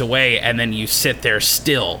walks away, and then you sit there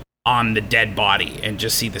still on the dead body and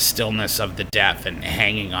just see the stillness of the death and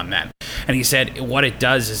hanging on that. And he said what it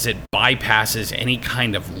does is it bypasses any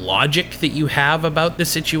kind of logic that you have about the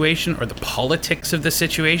situation or the politics of the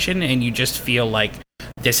situation, and you just feel like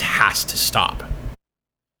this has to stop.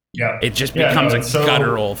 Yeah. It just becomes a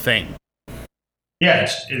guttural thing. Yeah,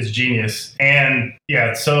 it's genius. And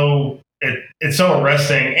it's so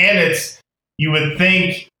arresting, and you would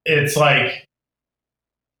think it's like,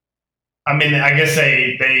 I mean, I guess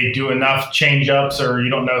they do enough change ups, or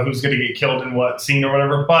you don't know who's going to get killed in what scene or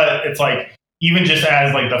whatever. But it's like, even just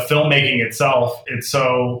as like the filmmaking itself, it's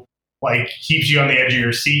so like keeps you on the edge of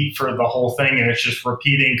your seat for the whole thing, and it's just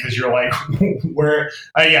repeating because you're like, where?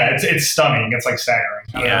 It's stunning. It's like staggering.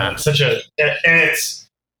 Yeah, it's such a, and it's.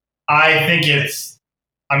 I think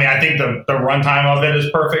the runtime of it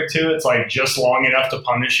is perfect too. It's like just long enough to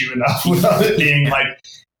punish you enough without it being like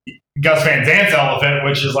Gus Van Sant's Elephant,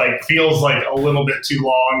 which is like feels like a little bit too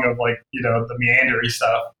long of like the meandery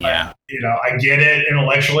stuff. Yeah, I get it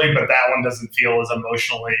intellectually, but that one doesn't feel as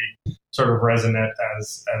emotionally sort of resonant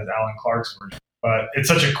as Alan Clark's version. But it's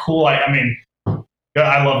such a cool. I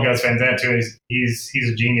love Gus Van Sant too. He's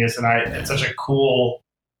a genius, and it's such a cool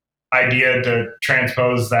idea to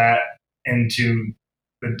transpose that into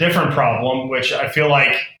the different problem, which I feel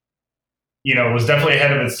like was definitely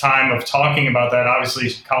ahead of its time of talking about that. Obviously,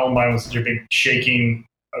 Columbine was such a big shaking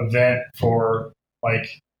event for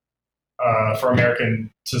American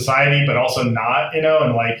society, but also not,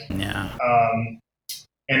 and like,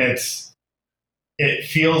 and it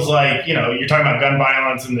feels like, you're talking about gun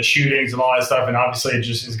violence and the shootings and all that stuff. And obviously it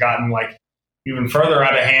just has gotten like even further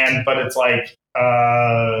out of hand, but it's like,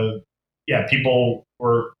 people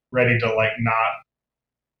were ready to like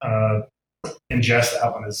not, ingest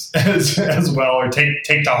that one as well, or take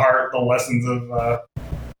to heart the lessons of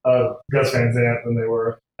Gus Van Sant than they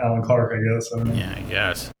were Alan Clark, I guess. I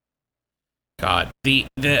guess. God,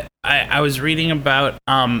 I was reading about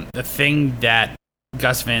the thing that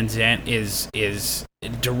Gus Van Sant is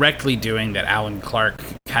directly doing that Alan Clark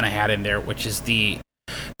kind of had in there, which is the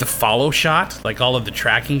follow shot, like all of the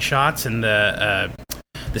tracking shots and the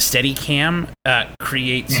steady cam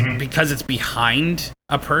creates, because it's behind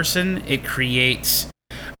a person, it creates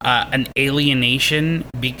an alienation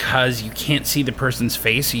because you can't see the person's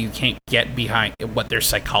face, so you can't get behind what their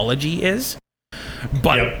psychology is.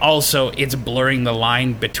 But also it's blurring the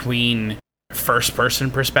line between first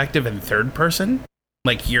person perspective and third person.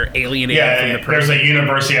 Like you're alienated from the person. There's a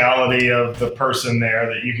universality of the person there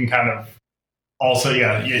that you can kind of also,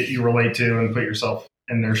 you relate to and put yourself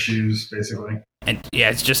in their shoes, basically. And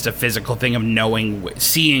it's just a physical thing of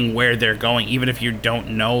seeing where they're going, even if you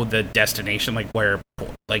don't know the destination, like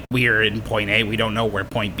we are in point A, we don't know where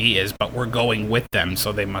point B is, but we're going with them,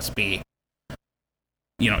 so they must be,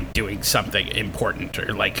 doing something important,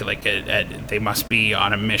 or they must be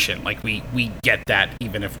on a mission. Like we get that,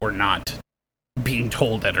 even if we're not being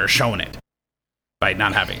told it or shown it by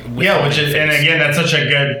not having. And again, that's such a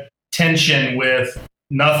good tension with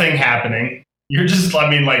nothing happening. You're just,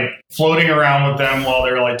 floating around with them while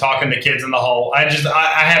they're like talking to kids in the hall. I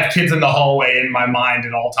have kids in the hallway in my mind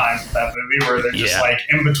at all times with that movie, where they're just like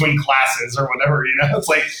in between classes or whatever, It's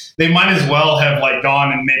like they might as well have like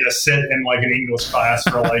gone and made us sit in like an English class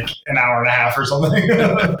for like an hour and a half or something.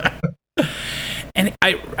 And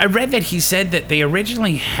I read that he said that they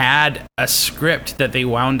originally had a script that they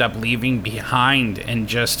wound up leaving behind, and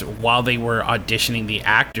just while they were auditioning the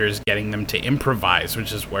actors, getting them to improvise,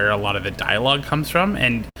 which is where a lot of the dialogue comes from.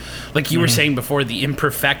 And like you were saying before, the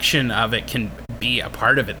imperfection of it can be a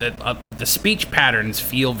part of it. That the speech patterns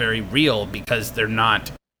feel very real because they're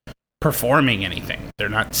not performing anything. They're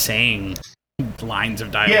not saying lines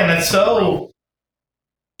of dialogue. Yeah, and it's so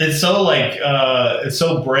like it's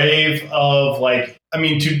so brave of like, I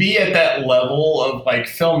mean, to be at that level of like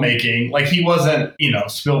filmmaking. Like he wasn't,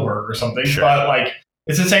 Spielberg or something, Sure. but like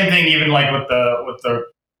it's the same thing even like with the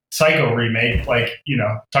Psycho remake, like,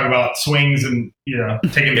 talk about swings and,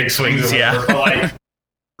 taking big swings. yeah. But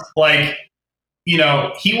like,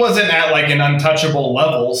 he wasn't at like an untouchable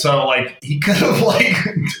level. So like he could have like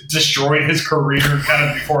destroyed his career kind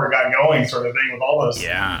of before it got going sort of thing with all those.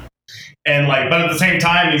 Yeah. And like, but at the same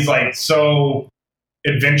time, he's like so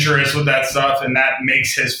adventurous with that stuff. And that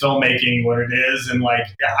makes his filmmaking what it is. And like,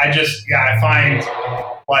 I find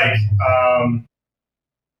like,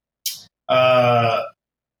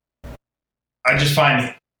 I just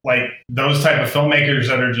find like those type of filmmakers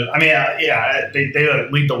that are just, I mean, they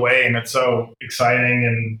lead the way, and it's so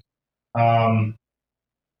exciting. And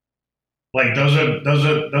like those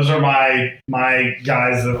are my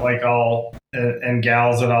guys that like and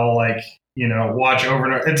gals that I'll like, watch over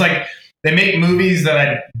and over. It's like they make movies that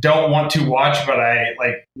I don't want to watch, but I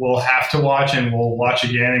like will have to watch and will watch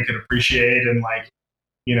again and could appreciate, and like,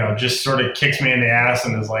 just sort of kicks me in the ass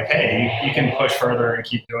and is like, hey, you can push further and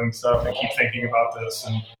keep doing stuff and keep thinking about this,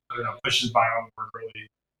 and pushes my own work really,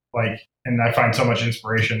 like, and I find so much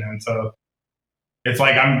inspiration. And so it's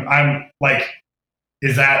like I'm like,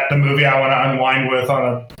 is that the movie I want to unwind with on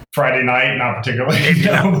a Friday night? Not particularly,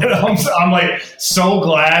 but I'm like so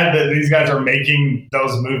glad that these guys are making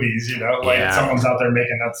those movies, like someone's out there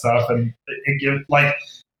making that stuff. And it gives, like,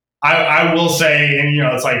 I will say, and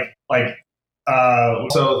it's like,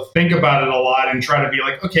 so think about it a lot and try to be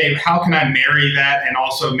like, okay, how can I marry that and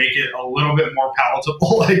also make it a little bit more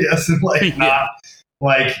palatable, I guess, and like not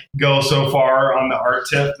like go so far on the art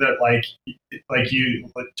tip that like you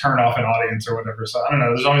turn off an audience or whatever. So I don't know.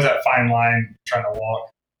 There's always that fine line trying to walk.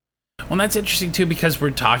 Well, that's interesting too, because we're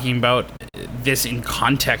talking about this in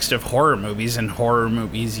context of horror movies, and horror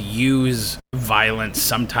movies use violence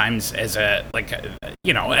sometimes as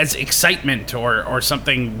as excitement or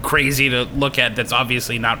something crazy to look at that's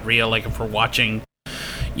obviously not real. Like if we're watching,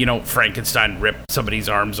 Frankenstein rip somebody's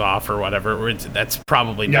arms off or whatever, that's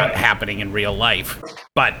probably not happening in real life.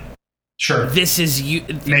 But sure, this is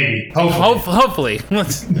maybe hopefully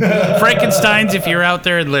Frankenstein's, if you're out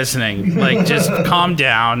there listening, like just calm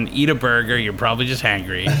down, eat a burger, you're probably just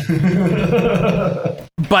hangry.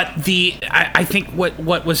 But I think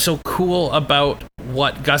what was so cool about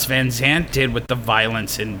what Gus Van Sant did with the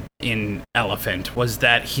violence in Elephant was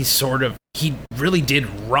that he really did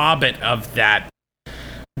rob it of that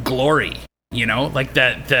glory. Like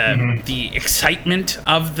the excitement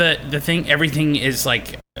of the thing. Everything is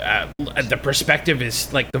like the perspective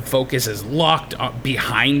is like the focus is locked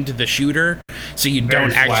behind the shooter, so you Very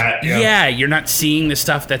don't flat, actually. You're not seeing the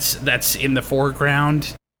stuff that's in the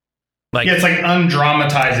foreground. Like it's like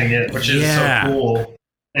undramatizing it, which is so cool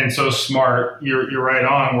and so smart. You're right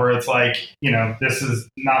on. Where it's like, this is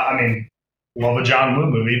not. I mean, love a John Woo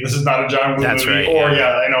movie. This is not a John Woo movie. Right,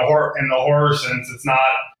 or in the horror sense, it's not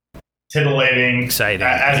titillating, exciting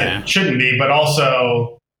as it shouldn't be, but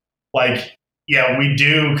also like, we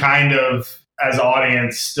do kind of as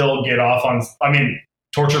audience still get off on, I mean,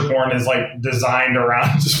 torture porn is like designed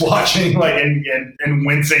around just watching like and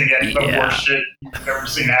wincing at the worst shit you've ever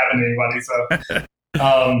seen happen to anybody.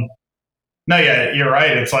 So no, you're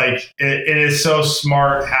right. It's like it is so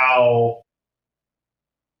smart how,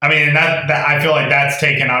 I mean, and that I feel like that's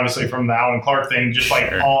taken obviously from the Alan Clark thing, just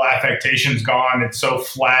like all affectation's gone. It's so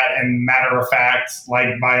flat and matter of fact, like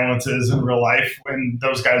violence is in real life, when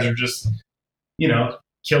those guys are just,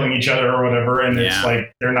 killing each other or whatever. And it's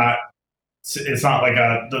like, it's not like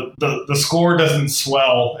the score doesn't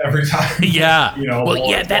swell every time. Yeah.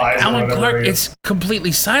 That Alan Clark, yeah. it's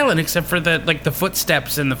completely silent except for the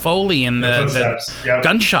footsteps and the Foley and the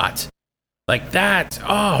gunshots. Like that.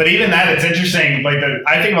 Oh, but even that, it's interesting. Like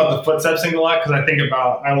I think about the footsteps thing a lot because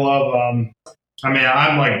I love. I mean,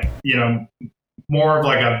 I'm like more of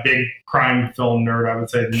like a big crime film nerd, I would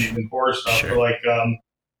say, than even horror stuff. Sure. But like I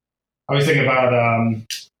always think about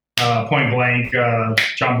Point Blank,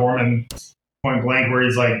 John Borman, Point Blank, where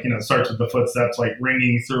he's like starts with the footsteps like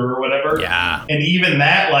ringing through or whatever. Yeah. And even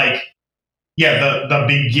that, like, the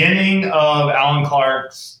beginning of Alan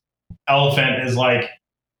Clark's Elephant is like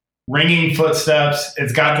ringing footsteps.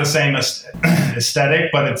 It's got the same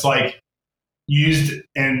aesthetic, but it's like used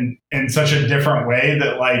in such a different way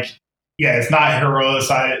that like, it's not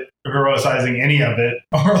heroicizing any of it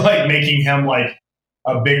or like making him like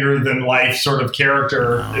a bigger than life sort of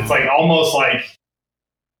character. It's like almost like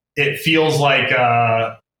it feels like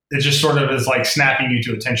it just sort of is like snapping you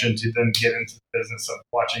to attention to then get into the business of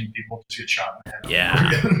watching people just get shot in the head.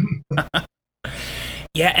 Yeah.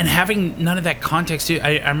 Yeah, and having none of that context too.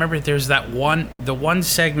 I remember there's the one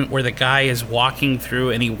segment where the guy is walking through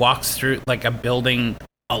and he walks through like a building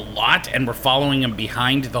a lot and we're following him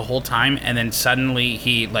behind the whole time, and then suddenly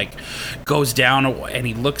he like goes down and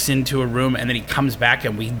he looks into a room and then he comes back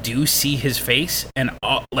and we do see his face, and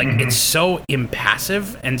it's so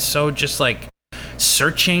impassive and so just like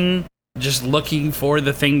searching, just looking for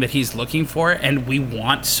the thing that he's looking for, and we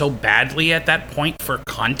want so badly at that point for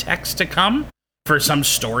context to come, for some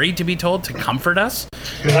story to be told to comfort us.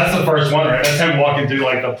 Because that's the first one, right? That's him walking through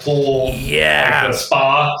like the pool, like the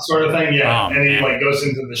spa sort of thing. Yeah, and he like goes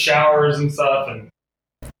into the showers and stuff, and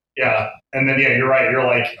and then you're right. You're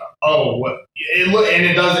like, oh, what? It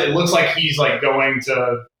looks like he's like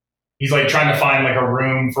he's like trying to find like a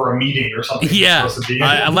room for a meeting or something. Yeah,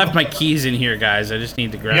 I left my keys in here, guys. I just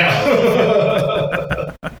need to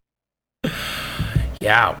grab them.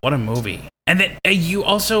 Yeah, what a movie. And then you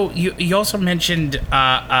also mentioned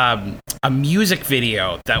a music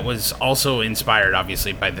video that was also inspired,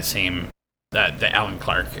 obviously, by the same the Alan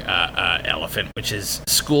Clark elephant, which is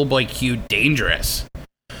Schoolboy Q "Dangerous."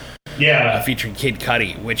 Yeah, featuring Kid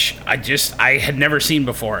Cudi, which I had never seen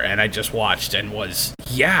before, and I just watched and was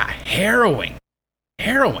harrowing.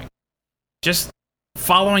 Just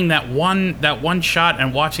following that one shot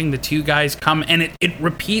and watching the two guys come, and it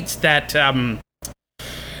repeats that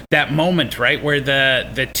moment, right, where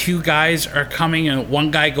the two guys are coming and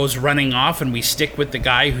one guy goes running off and we stick with the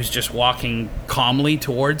guy who's just walking calmly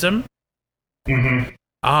towards him. Mm-hmm.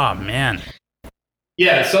 Oh, man.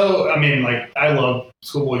 Yeah, so, I mean, like, I love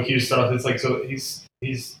Schoolboy Q stuff. It's like, so he's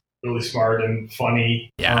really smart and funny.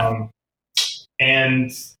 Yeah.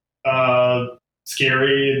 And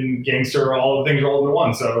scary and gangster, all the things rolled into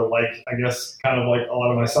one. So, like, I guess kind of like a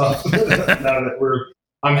lot of my stuff now that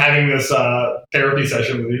I'm having this therapy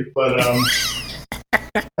session with you, but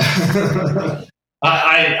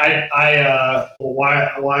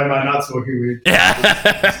why am I not smoking weed?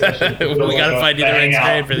 Yeah. We gotta find you the right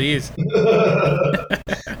strain for these.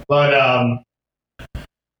 But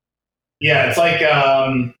it's like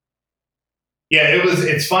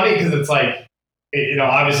it's funny because it's like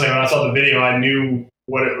obviously when I saw the video I knew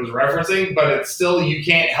what it was referencing, but it's still you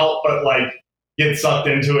can't help but like get sucked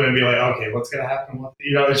into it and be like, okay, what's gonna happen?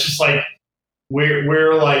 It's just like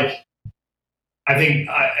we're like, I think,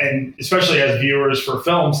 and especially as viewers for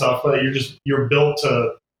film stuff, but you're built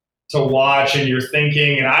to watch and you're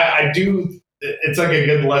thinking, and I do. It's like a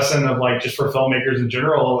good lesson of like just for filmmakers in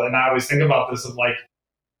general, and I always think about this of like,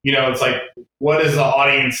 it's like what is the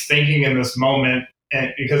audience thinking in this moment,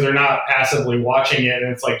 and because they're not passively watching it,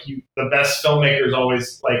 and it's like the best filmmakers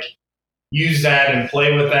always like use that and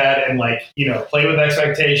play with that and like, play with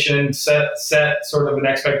expectation, set sort of an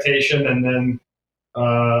expectation and then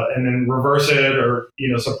reverse it or,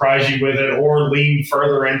 surprise you with it or lean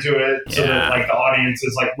further into it so that like the audience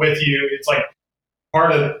is like with you. It's like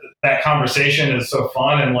part of that conversation is so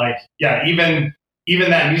fun. And like, even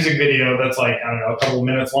that music video that's like, I don't know, a couple of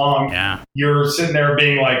minutes long, you're sitting there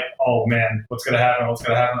being like, oh man, what's going to happen? What's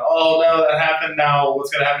going to happen? Oh no, that happened now.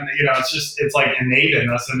 What's going to happen? It's like innate in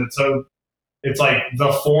us. And it's like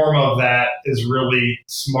the form of that is really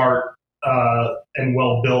smart and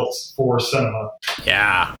well built for cinema.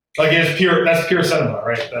 Yeah. Like that's pure cinema,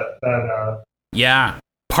 right?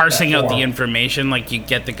 Parsing out the information, like you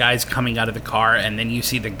get the guys coming out of the car and then you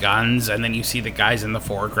see the guns and then you see the guys in the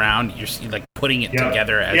foreground. You're like putting it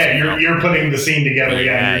together as you're putting the scene together.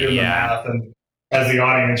 You're doing the math, and as the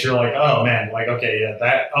audience, you're like, oh man, like okay,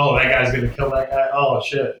 that guy's gonna kill that guy. Oh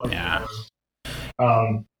shit.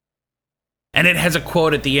 And it has a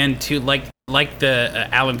quote at the end too, like the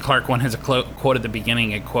Alan Clark one has a quote at the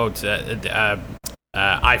beginning. It quotes,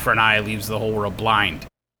 "Eye for an eye leaves the whole world blind."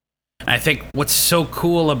 And I think what's so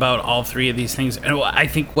cool about all three of these things, and I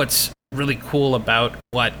think what's really cool about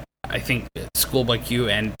what I think Schoolboy Q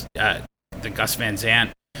and the Gus Van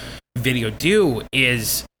Sant video do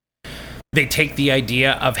is they take the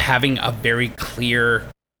idea of having a very clear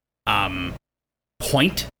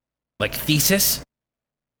point, like thesis,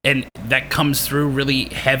 and that comes through really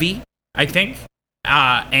heavy, I think.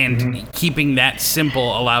 And keeping that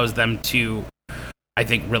simple allows them to, I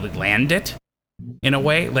think, really land it in a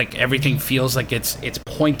way. Like everything feels like it's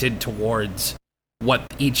pointed towards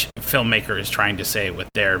what each filmmaker is trying to say with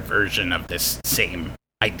their version of this same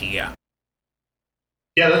idea.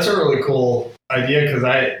 Yeah, that's a really cool idea because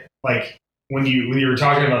I like when you were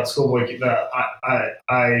talking about Schoolboy, the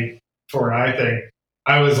eye for an eye thing,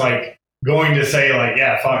 I was like going to say like,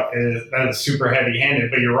 yeah, fuck, that is super heavy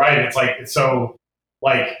handed, but you're right. It's like, it's so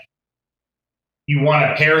like you want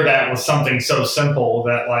to pair that with something so simple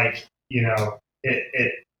that like, you know,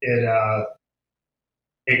 it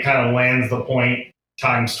kind of lands the point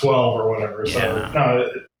times 12 or whatever. So no,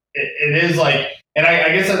 it is like, and I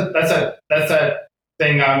guess that's that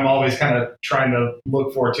thing I'm always kind of trying to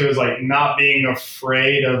look for too, is like not being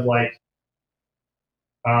afraid of like,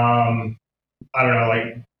 I don't know,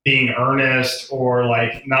 like being earnest, or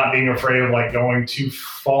like not being afraid of like going too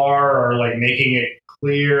far, or like making it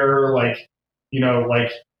clear, like, you know,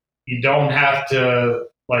 like you don't have to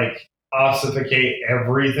like obfuscate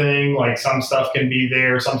everything. Like some stuff can be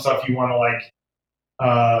there, some stuff you want to like,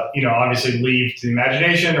 you know, obviously leave to the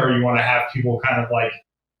imagination, or you want to have people kind of like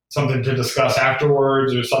something to discuss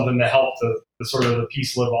afterwards, or something to help the sort of the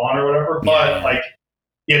piece live on or whatever. But like,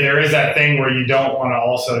 yeah, there is that thing where you don't want to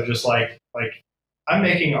also just like I'm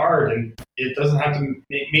making art and it doesn't have to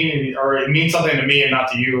mean, or it means something to me and not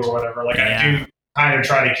to you or whatever. Like I do kind of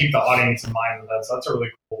try to keep the audience in mind with that. So that's a really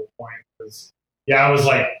cool point. Because I was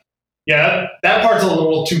like, that part's a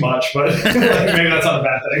little too much, but like, maybe that's not a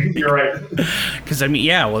bad thing. You're right. Because I mean,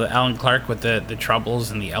 well, Alan Clark with the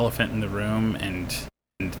troubles and the elephant in the room and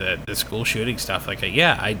the school shooting stuff. Like,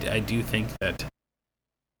 I do think that.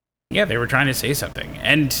 Yeah, they were trying to say something,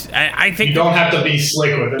 and I think you don't have to be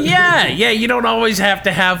slick with it. Yeah, you don't always have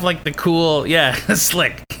to have like the cool,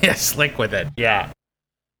 slick with it. Yeah,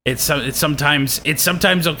 it's sometimes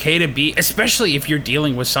okay to be, especially if you're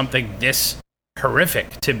dealing with something this horrific,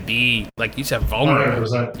 to be like you said, vulnerable.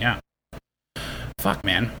 100%. Yeah. Fuck,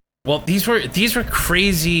 man. Well, these were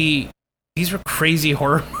crazy. These were crazy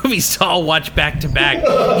horror movies to all watch back to back.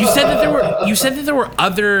 You said that there were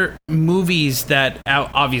other movies that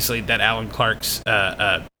obviously that Alan Clark's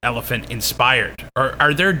Elephant inspired.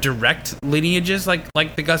 Are there direct lineages like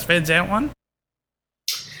the Gus Van Sant one?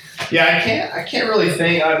 Yeah, I can't really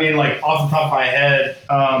think. I mean, like off the top of my head,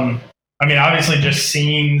 I mean, obviously just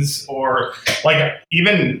scenes, or like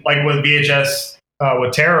even like with VHS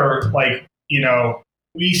with Terror, like, you know,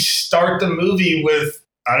 we start the movie with,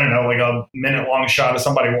 I don't know, like a minute-long shot of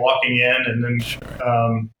somebody walking in, and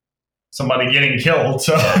then somebody getting killed.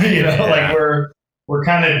 So, you know, like we're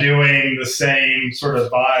kind of doing the same sort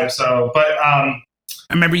of vibe. So, but I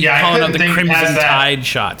remember you calling out the Crimson Tide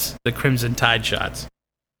shots. The Crimson Tide shots.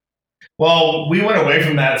 Well, we went away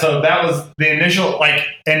from that. So that was the initial, like,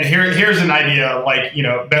 and here's an idea, like, you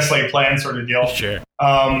know, best laid plan sort of deal. Sure.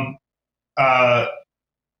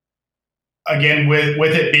 Again, with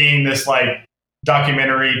it being this like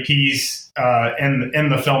documentary piece in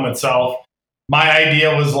the film itself, my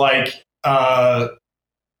idea was like the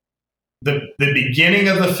beginning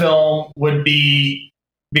of the film would be,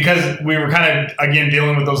 because we were kind of again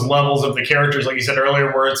dealing with those levels of the characters, like you said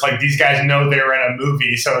earlier, where it's like these guys know they're in a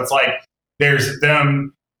movie, so it's like there's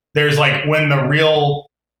like when the real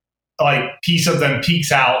like piece of them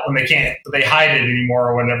peeks out when they hide it anymore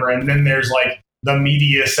or whatever, and then there's like the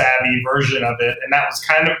media savvy version of it, and that was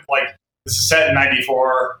kind of like, this is set in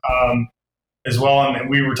 94 as well, and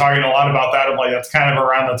we were talking a lot about that, of like that's kind of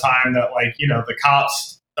around the time that, like, you know, the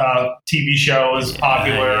Cops TV show was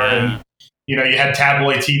popular, and you know, you had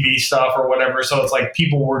tabloid TV stuff or whatever, so it's like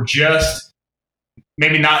people were just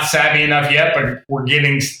maybe not savvy enough yet, but we're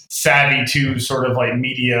getting savvy to sort of like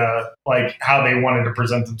media, like how they wanted to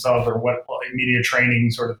present themselves, or what, like media training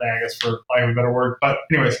sort of thing, I guess, for lack of a better word. But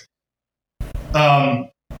anyways,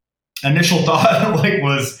 initial thought like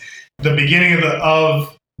was the beginning of a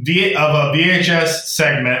VHS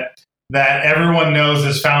segment that everyone knows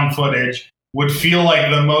is found footage would feel like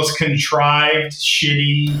the most contrived,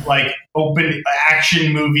 shitty, like open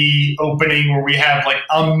action movie opening, where we have like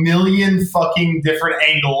a million fucking different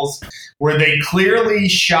angles, where they clearly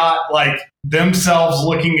shot like themselves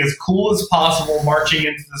looking as cool as possible, marching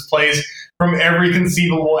into this place from every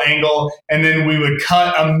conceivable angle, and then we would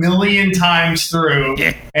cut a million times through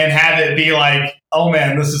and have it be like, oh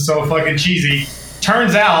man, this is so fucking cheesy.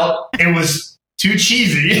 Turns out it was too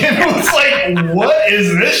cheesy. And it was like, what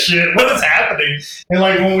is this shit? What is happening? And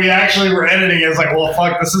like when we actually were editing, it was like, well,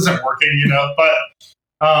 fuck, this isn't working, you know?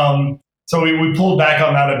 But so we pulled back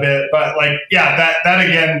on that a bit. But like, yeah, that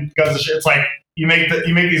again goes to shit. It's like you make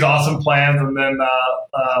these awesome plans, and then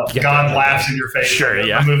God laughs in your face. Sure,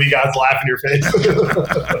 The movie God's laughing in your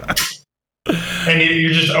face. And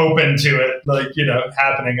you're just open to it, like, you know,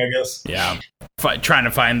 happening, I guess. Yeah. Trying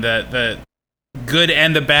to find the good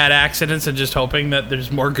and the bad accidents, and just hoping that there's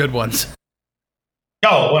more good ones.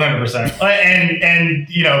 Oh, 100%. And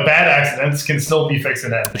you know, bad accidents can still be fixed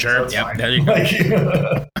in editing. Sure. So Yeah. There you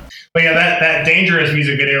go. But yeah, that Dangerous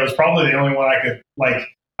music video is probably the only one I could, like,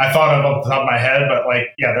 I thought of off the top of my head, but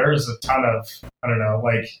like, yeah, there's a ton of, I don't know,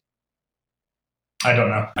 like I don't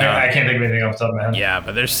know. I can't think of anything off the top of my head. Yeah,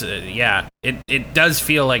 but there's it does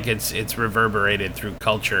feel like it's reverberated through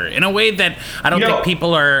culture in a way that I don't think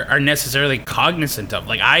people are necessarily cognizant of.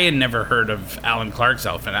 Like, I had never heard of Alan Clark's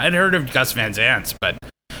Elephant. I'd heard of Gus Van Zant's, but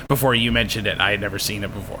before you mentioned it, I had never seen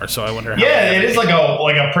it before. So I wonder how. Yeah, it is like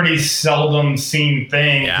a pretty seldom seen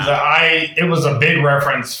thing. Yeah. It was a big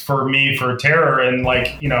reference for me for Terror, and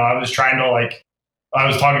I was trying to I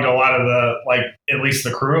was talking to a lot of at least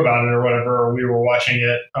the crew about it or whatever, or we were watching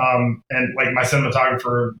it. And my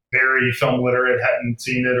cinematographer, very film literate, hadn't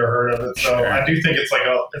seen it or heard of it. So Sure. I do think it's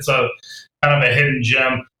a kind of a hidden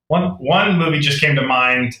gem. One movie just came to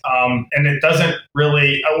mind, and it doesn't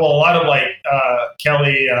really, a lot of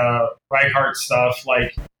Kelly Reichardt stuff,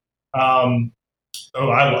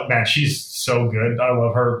 she's so good. I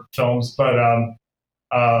love her films, but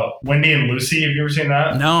Wendy and Lucy, have you ever seen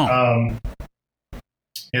that? No.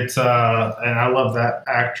 It's and I love that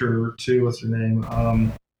actor too. What's her name?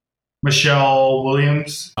 Michelle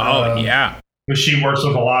Williams. Yeah. But she works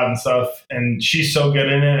with a lot and stuff, and she's so good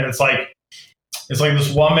in it. It's like this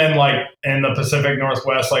woman in the Pacific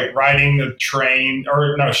Northwest, riding the train,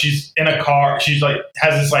 or no, she's in a car. She's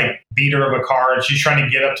has this beater of a car, and she's trying to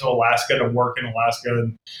get up to Alaska to work in Alaska.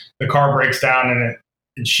 And the car breaks down, and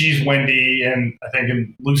she's Wendy, and I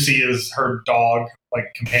think Lucy is her dog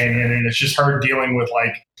companion, and it's just her dealing with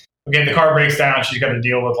okay, the car breaks down, she's got to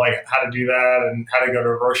deal with how to do that and how to go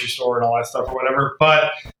to a grocery store and all that stuff or whatever.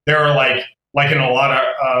 But there are in a lot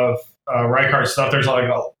of Reichardt stuff, there's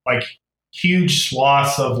huge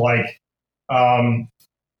swaths of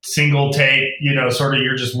single take, sort of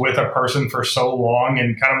you're just with a person for so long,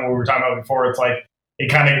 and kind of what we were talking about before,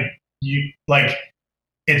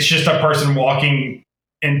 it's just a person walking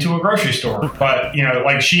into a grocery store, but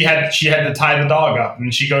she had to tie the dog up,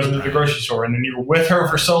 and she goes into the grocery store, and then you're with her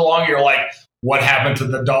for so long, you're like, what happened to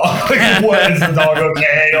the dog? What, is the dog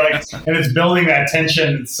okay? And it's building that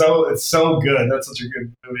tension. It's so good. That's such a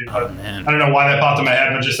good movie. But I don't know why that popped in my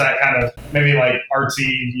head, but just that kind of maybe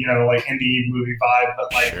artsy, indie movie vibe.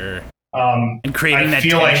 But sure. And creating that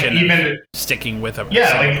tension, even sticking with a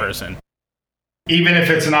person. Even if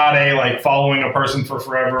it's not a following a person for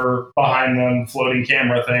forever behind them floating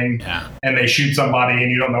camera thing, and they shoot somebody and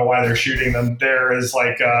you don't know why they're shooting them, there is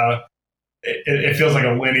it feels like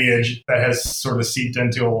a lineage that has sort of seeped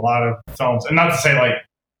into a lot of films. And not to say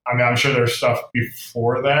I'm sure there's stuff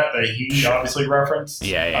before that he obviously referenced.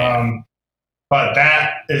 But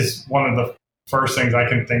that is one of the first things I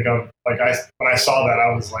can think of. When I saw that,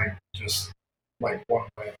 I was just blown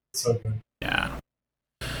away. It's so good. Yeah.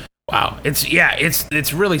 Wow,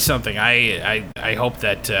 it's really something. I hope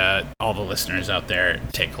that all the listeners out there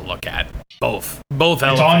take a look at both. It's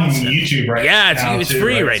on YouTube right now. Yeah, it's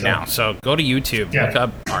free right now. So go to YouTube, look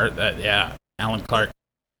up Alan Clark.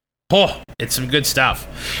 Oh, it's some good stuff.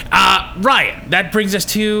 Ryan, that brings us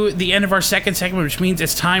to the end of our second segment, which means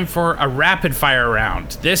it's time for a rapid fire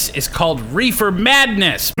round. This is called Reefer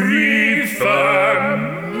Madness. Reefer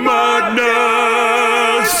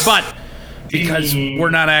Madness. But because we're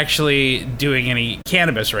not actually doing any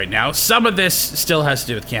cannabis right now, some of this still has to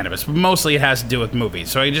do with cannabis, but mostly it has to do with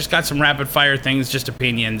movies. So I just got some rapid fire things, just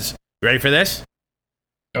opinions. You ready for this?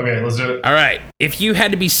 Okay, let's do it. All right. If you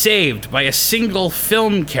had to be saved by a single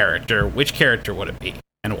film character, which character would it be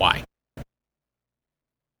and why?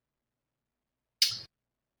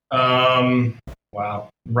 Wow.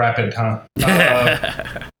 Rapid, huh?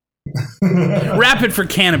 Rapid for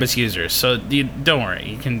cannabis users, so don't worry.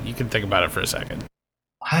 You can think about it for a second.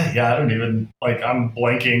 I don't even I'm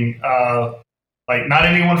blanking. Not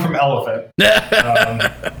anyone from Elephant.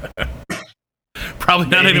 Probably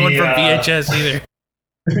not anyone from VHS either.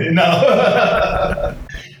 No.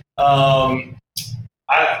 How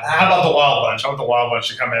about the Wild Bunch? I want the Wild Bunch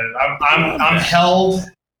to come in. I'm held.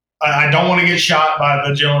 I don't want to get shot by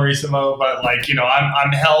the Generalissimo, but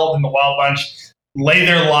I'm held in the Wild Bunch. Lay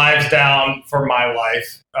their lives down for my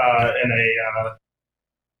life in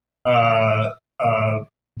a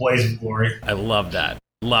blaze of glory. I love that.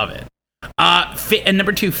 Love it. And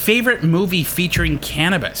number 2, favorite movie featuring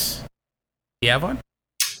cannabis. Do you have one?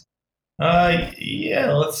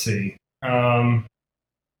 Yeah. Let's see. I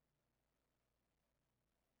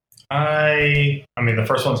mean, the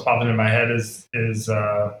first one's popping in my head is Dazed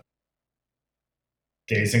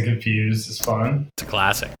and Confused is fun. It's a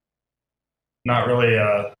classic. Not really,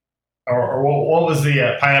 or what was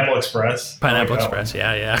the Pineapple Express? Pineapple Express,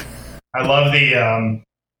 yeah. I love the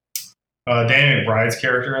Danny McBride's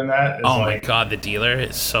character in that. Oh my god, the dealer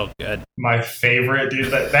is so good. My favorite,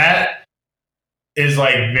 dude. That is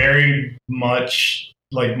very much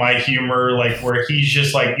like my humor, like where he's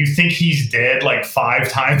just like, you think he's dead like 5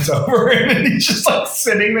 times over, and he's just like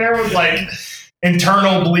sitting there with like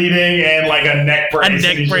internal bleeding and like a neck brace. A neck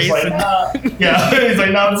and he's brace. just like, yeah. He's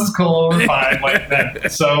like, no, this is cool. We're fine. Like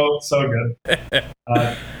that. So good.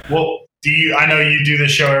 Well, I know you do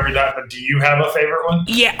this show every time, but do you have a favorite one?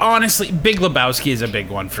 Yeah, honestly, Big Lebowski is a big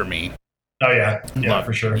one for me. Oh yeah. Yeah,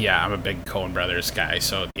 for sure. Yeah, I'm a big Coen Brothers guy,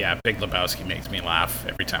 so yeah, Big Lebowski makes me laugh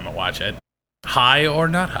every time I watch it. High or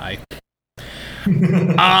not high.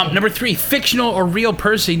 Number 3, fictional or real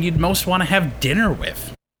person you'd most want to have dinner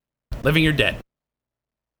with, living or dead.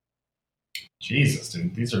 Jesus,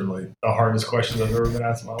 dude, these are like the hardest questions I've ever been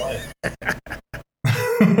asked in my life.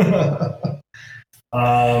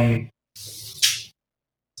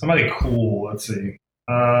 Somebody cool. Let's see.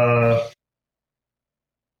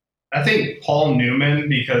 I think Paul Newman,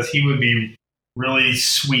 because he would be really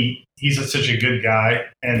sweet. He's such a good guy,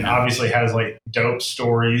 and obviously has like dope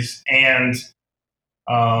stories and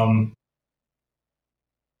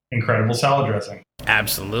incredible salad dressing.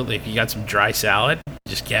 Absolutely. If you got some dry salad,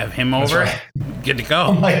 just have him over. Right. Good to go.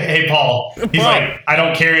 I'm like, hey, Paul. He's like, I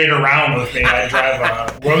don't carry it around with me. I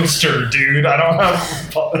drive a Roadster, dude. I don't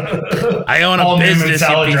have. I own Paul a Newman business,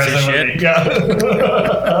 salad you piece of dressing shit. with me. Yeah.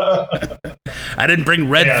 I didn't bring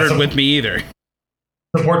Redford with me either.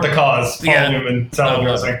 Support the cause. Paul Newman salad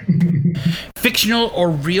dressing. Fictional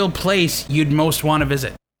or real place you'd most want to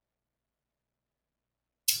visit?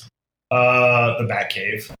 The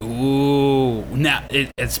Batcave. Ooh. Now,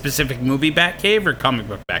 a specific movie Batcave or comic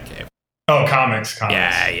book Batcave? Oh, comics.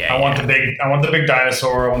 Yeah. I want the big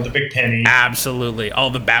dinosaur. I want the big penny. Absolutely. All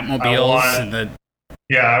the Batmobiles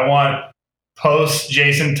I want post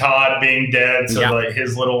Jason Todd being dead, so like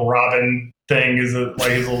his little Robin thing is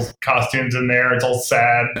like his little costumes in there. It's all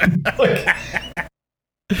sad. Like,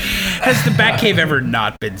 has the Batcave ever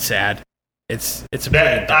not been sad? It's a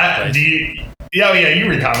pretty dark place. You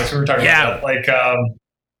read comics. We were talking about that. Like,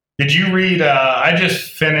 did you read? I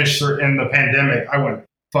just finished in the pandemic. I went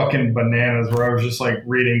fucking bananas where I was just like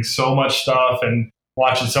reading so much stuff and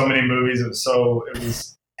watching so many movies. It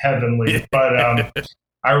was heavenly. But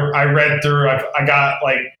I read through. I got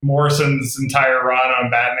like Morrison's entire run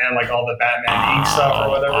on Batman, like all the Batman Inc. stuff or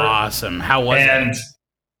whatever. Awesome. How was it? And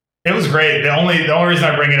it was great. The only reason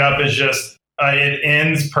I bring it up is just it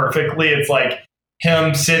ends perfectly. It's like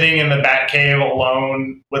him sitting in the Batcave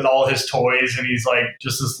alone with all his toys, and he's like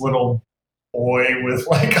just this little boy with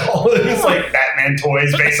like all of his like Batman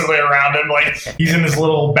toys basically around him. Like he's in this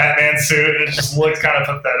little Batman suit, and it just looks kind of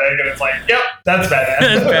pathetic. And it's like, yep, that's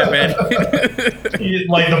Batman. That's Batman. He's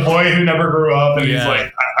like the boy who never grew up, and he's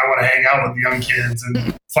like, I want to hang out with young kids, and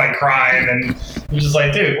it's like crying, and he's just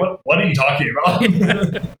like, dude, what are you talking about?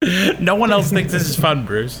 No one else thinks this is fun,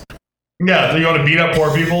 Bruce. Yeah, so you want to beat up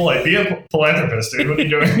poor people? Like, be a philanthropist, dude. What are you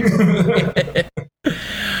doing?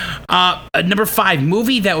 Number 5,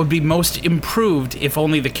 movie that would be most improved if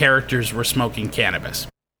only the characters were smoking cannabis.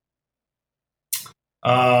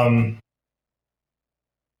 How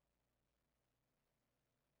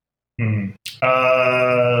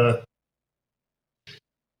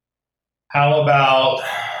about?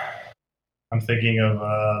 I'm thinking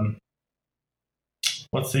of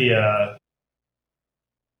what's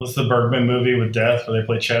the Bergman movie with death where they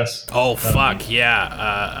play chess? Oh, fuck,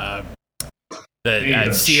 yeah.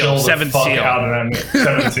 The Seal, Seventh Seal.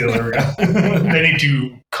 Seventh Seal, there we go. They need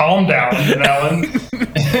to calm down in that one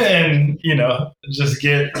and, just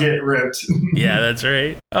get ripped. Yeah, that's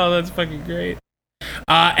right. Oh, that's fucking great.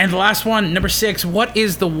 And the last one, number 6, what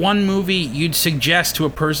is the one movie you'd suggest to a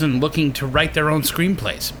person looking to write their own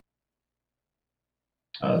screenplays?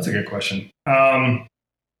 Oh, that's a good question.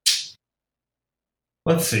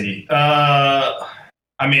 Let's see. I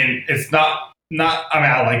mean, it's not. I mean,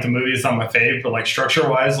 I like the movie. It's not my fave, but like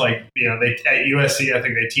structure-wise, like they at USC, I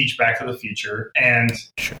think they teach Back to the Future, and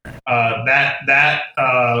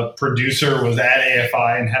that producer was at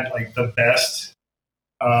AFI and had like the best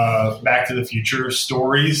Back to the Future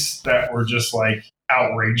stories that were just like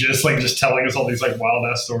outrageous, like just telling us all these like wild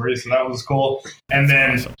ass stories. So that was cool. And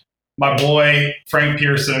then my boy Frank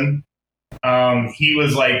Pearson, he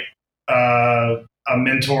was like a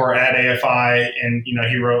mentor at AFI, and he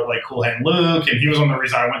wrote like Cool Hand Luke, and he was one of the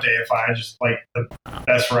reasons I went to AFI, just like the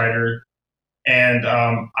best writer. And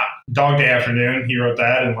Dog Day Afternoon, he wrote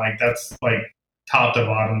that, and like that's like top to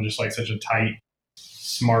bottom, just like such a tight,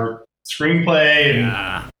 smart screenplay, and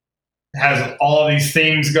has all of these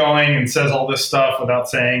themes going, and says all this stuff without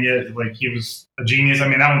saying it. Like he was a genius. I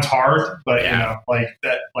mean, that one's hard, but like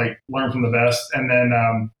that, like learn from the best. And then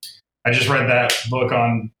I just read that book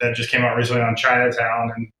that just came out recently on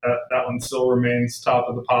Chinatown, and that one still remains top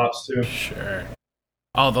of the pops too. Sure.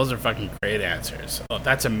 Oh, those are fucking great answers. Oh,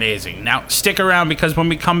 that's amazing. Now, stick around because when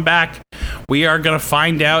we come back, we are going to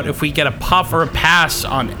find out if we get a puff or a pass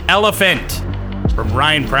on Elephant from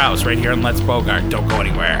Ryan Prowse right here on Let's Bogart. Don't go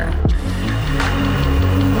anywhere.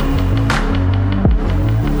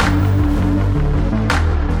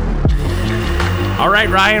 All right,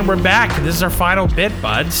 Ryan, we're back. This is our final bit,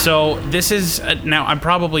 bud. So this is, now I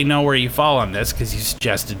probably know where you fall on this because you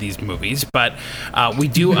suggested these movies, but we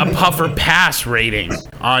do a puff or pass rating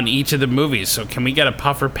on each of the movies. So can we get a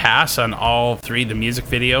puff or pass on all three, the music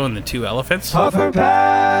video and the two elephants? Puff or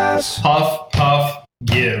pass. Puff, puff,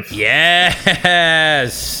 give.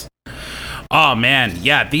 Yes. Oh, man.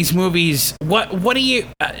 Yeah, these movies, what do you,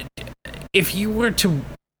 if you were to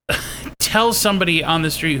tell somebody on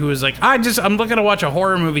the street who is like, I'm looking to watch a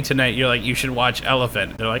horror movie tonight, you're like, you should watch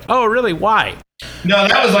Elephant. They're like, oh, really? Why? No,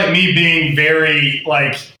 that was like me being very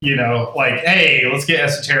like, hey, let's get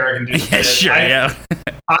esoteric and do this. Yeah, sure, yeah.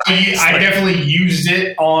 I definitely used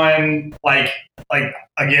it on like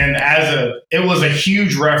again it was a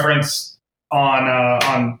huge reference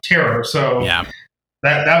on terror. So yeah.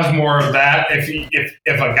 That was more of that. If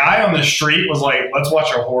a guy on the street was like, let's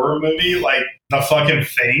watch a horror movie, like The fucking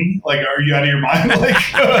Thing, like, are you out of your mind?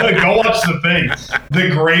 Like, go watch The Thing, the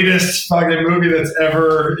greatest fucking movie that's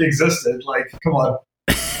ever existed. Like, come on.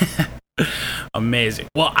 Amazing.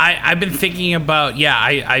 Well, I've been thinking about,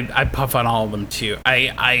 I puff on all of them too.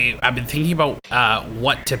 I've been thinking about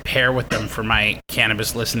what to pair with them for my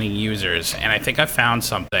cannabis listening users, and I think I found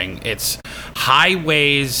something. It's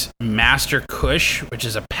Highway's Master Kush, which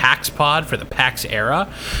is a PAX pod for the PAX era,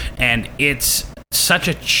 and it's such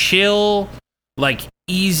a chill, like,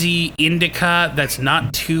 easy indica that's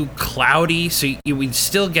not too cloudy, so you would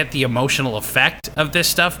still get the emotional effect of this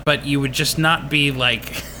stuff, but you would just not be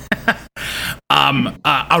like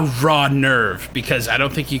a raw nerve, because I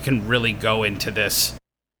don't think you can really go into this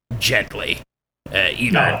gently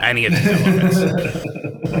either. No. Any of these elements.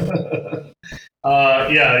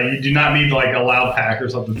 You do not need like a loud pack or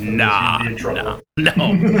something. You'd be in trouble. No,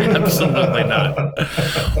 absolutely not.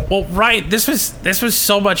 Well, Ryan, this was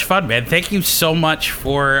so much fun, man. Thank you so much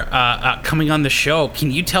for coming on the show.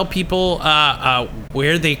 Can you tell people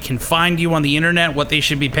where they can find you on the internet, what they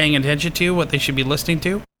should be paying attention to, what they should be listening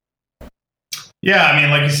to? Yeah, I mean,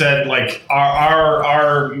 like you said, like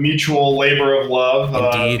our mutual labor of love,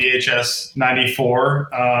 VHS 94,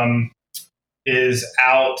 is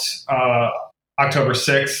out October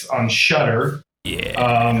 6th on Shudder.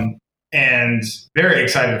 Yeah. And very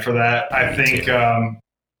excited for that. I think,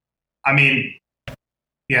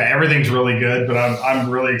 everything's really good, but I'm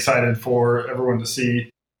really excited for everyone to see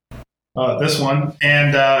this one.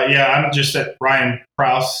 And I'm just at Ryan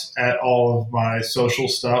Prowse at all of my social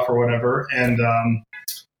stuff or whatever. And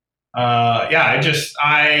I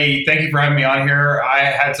thank you for having me on here. I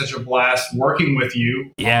had such a blast working with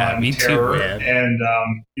you. Yeah, me Terror, too, man. And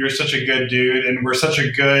you're such a good dude, and we're such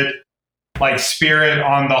a good like spirit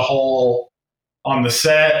on the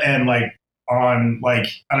set, and like on like,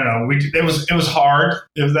 I don't know, it was hard.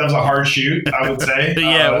 That was a hard shoot, I would say.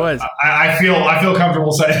 Yeah, it was. I feel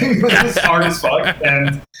comfortable saying it was hard as fuck,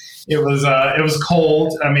 and it was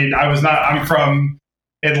cold. I mean, I'm from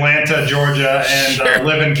Atlanta, Georgia, and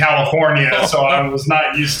live in California, so I was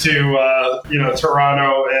not used to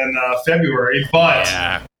Toronto in February, but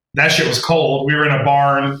that shit was cold. We were in a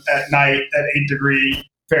barn at night at 8-degree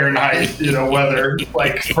Fahrenheit, weather,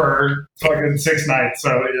 like for fucking 6 nights.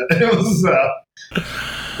 So it was,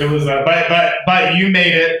 but you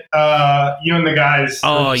made it. You and the guys.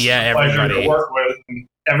 Oh yeah, pleasure everybody to work with. And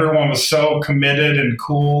everyone was so committed and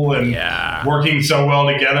cool and working so well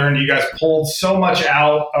together. And you guys pulled so much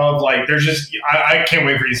out of like. There's just I can't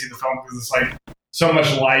wait for you to see the film, because it's like so much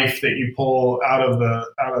life that you pull out of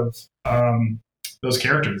those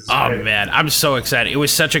characters. Oh man, I'm so excited. It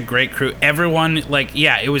was such a great crew. Everyone,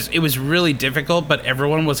 it was really difficult, but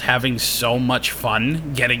everyone was having so much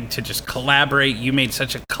fun getting to just collaborate. You made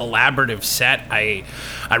such a collaborative set. I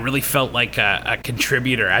really felt like a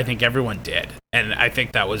contributor. I think everyone did. And I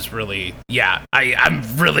think that was really, I'm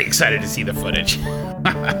really excited to see the footage.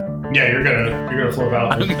 Yeah, you're gonna flip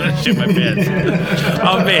out. I'm gonna shit my pants.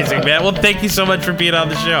 Amazing, man. Well, thank you so much for being on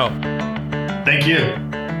the show. Thank you.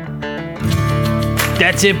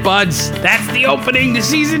 That's it, buds. That's the opening to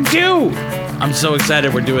season 2. I'm so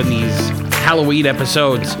excited we're doing these Halloween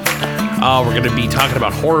episodes. We're going to be talking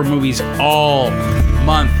about horror movies all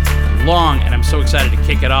month long, and I'm so excited to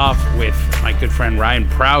kick it off with my good friend Ryan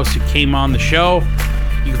Prowse, who came on the show.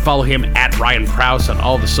 You can follow him at Ryan Prowse on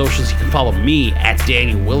all the socials. You can follow me at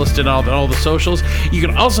Daniel Williston on all the socials. You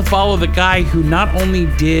can also follow the guy who not only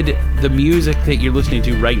did the music that you're listening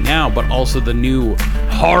to right now, but also the new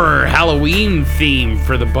horror Halloween theme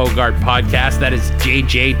for the Bogart podcast. That is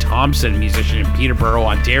JJ Thompson, musician in Peterborough,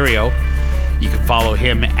 Ontario. You can follow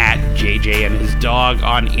him at JJ and his dog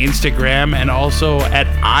on Instagram, and also at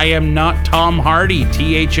I Am Not Tom Hardy,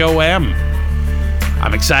 THOM.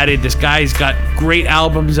 I'm excited. This guy's got great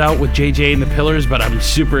albums out with JJ and the Pillars, but I'm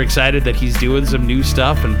super excited that he's doing some new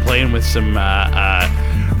stuff and playing with some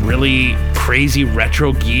really crazy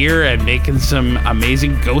retro gear and making some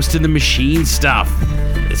amazing Ghost in the Machine stuff.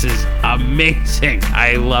 This is amazing.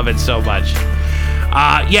 I love it so much.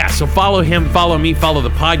 So follow him, follow me, follow the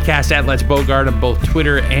podcast at Let's Bogart on both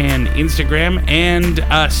Twitter and Instagram, and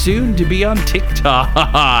soon to be on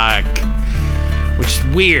TikTok. Which is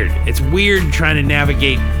weird. It's weird trying to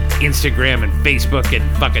navigate Instagram and Facebook and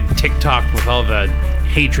fucking TikTok with all the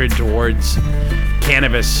hatred towards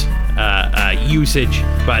cannabis usage.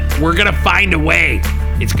 But we're going to find a way.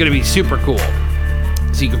 It's going to be super cool.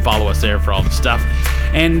 So you can follow us there for all the stuff.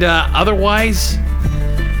 And otherwise,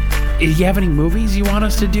 do you have any movies you want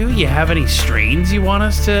us to do? You have any strains you want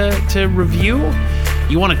us to review?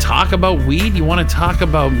 You want to talk about weed? You want to talk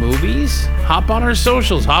about movies? Hop on our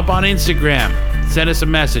socials. Hop on Instagram. Send us a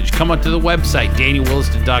message. Come up to the website,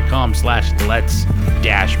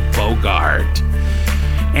 danielwilliston.com/let's-bogart.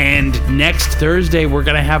 And next Thursday, we're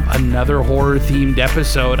going to have another horror-themed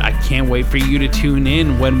episode. I can't wait for you to tune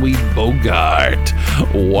in when we Bogart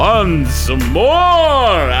once more. We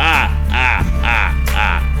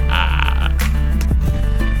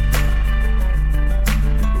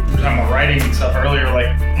were talking about writing and stuff earlier,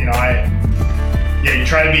 you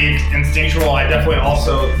try to be instinctual. I definitely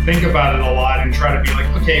also think about it a lot and try to be like,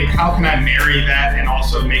 okay, how can I marry that and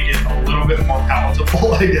also make it a little bit more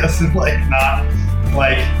palatable, I guess, and not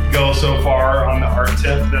go so far on the art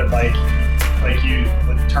tip that you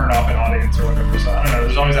turn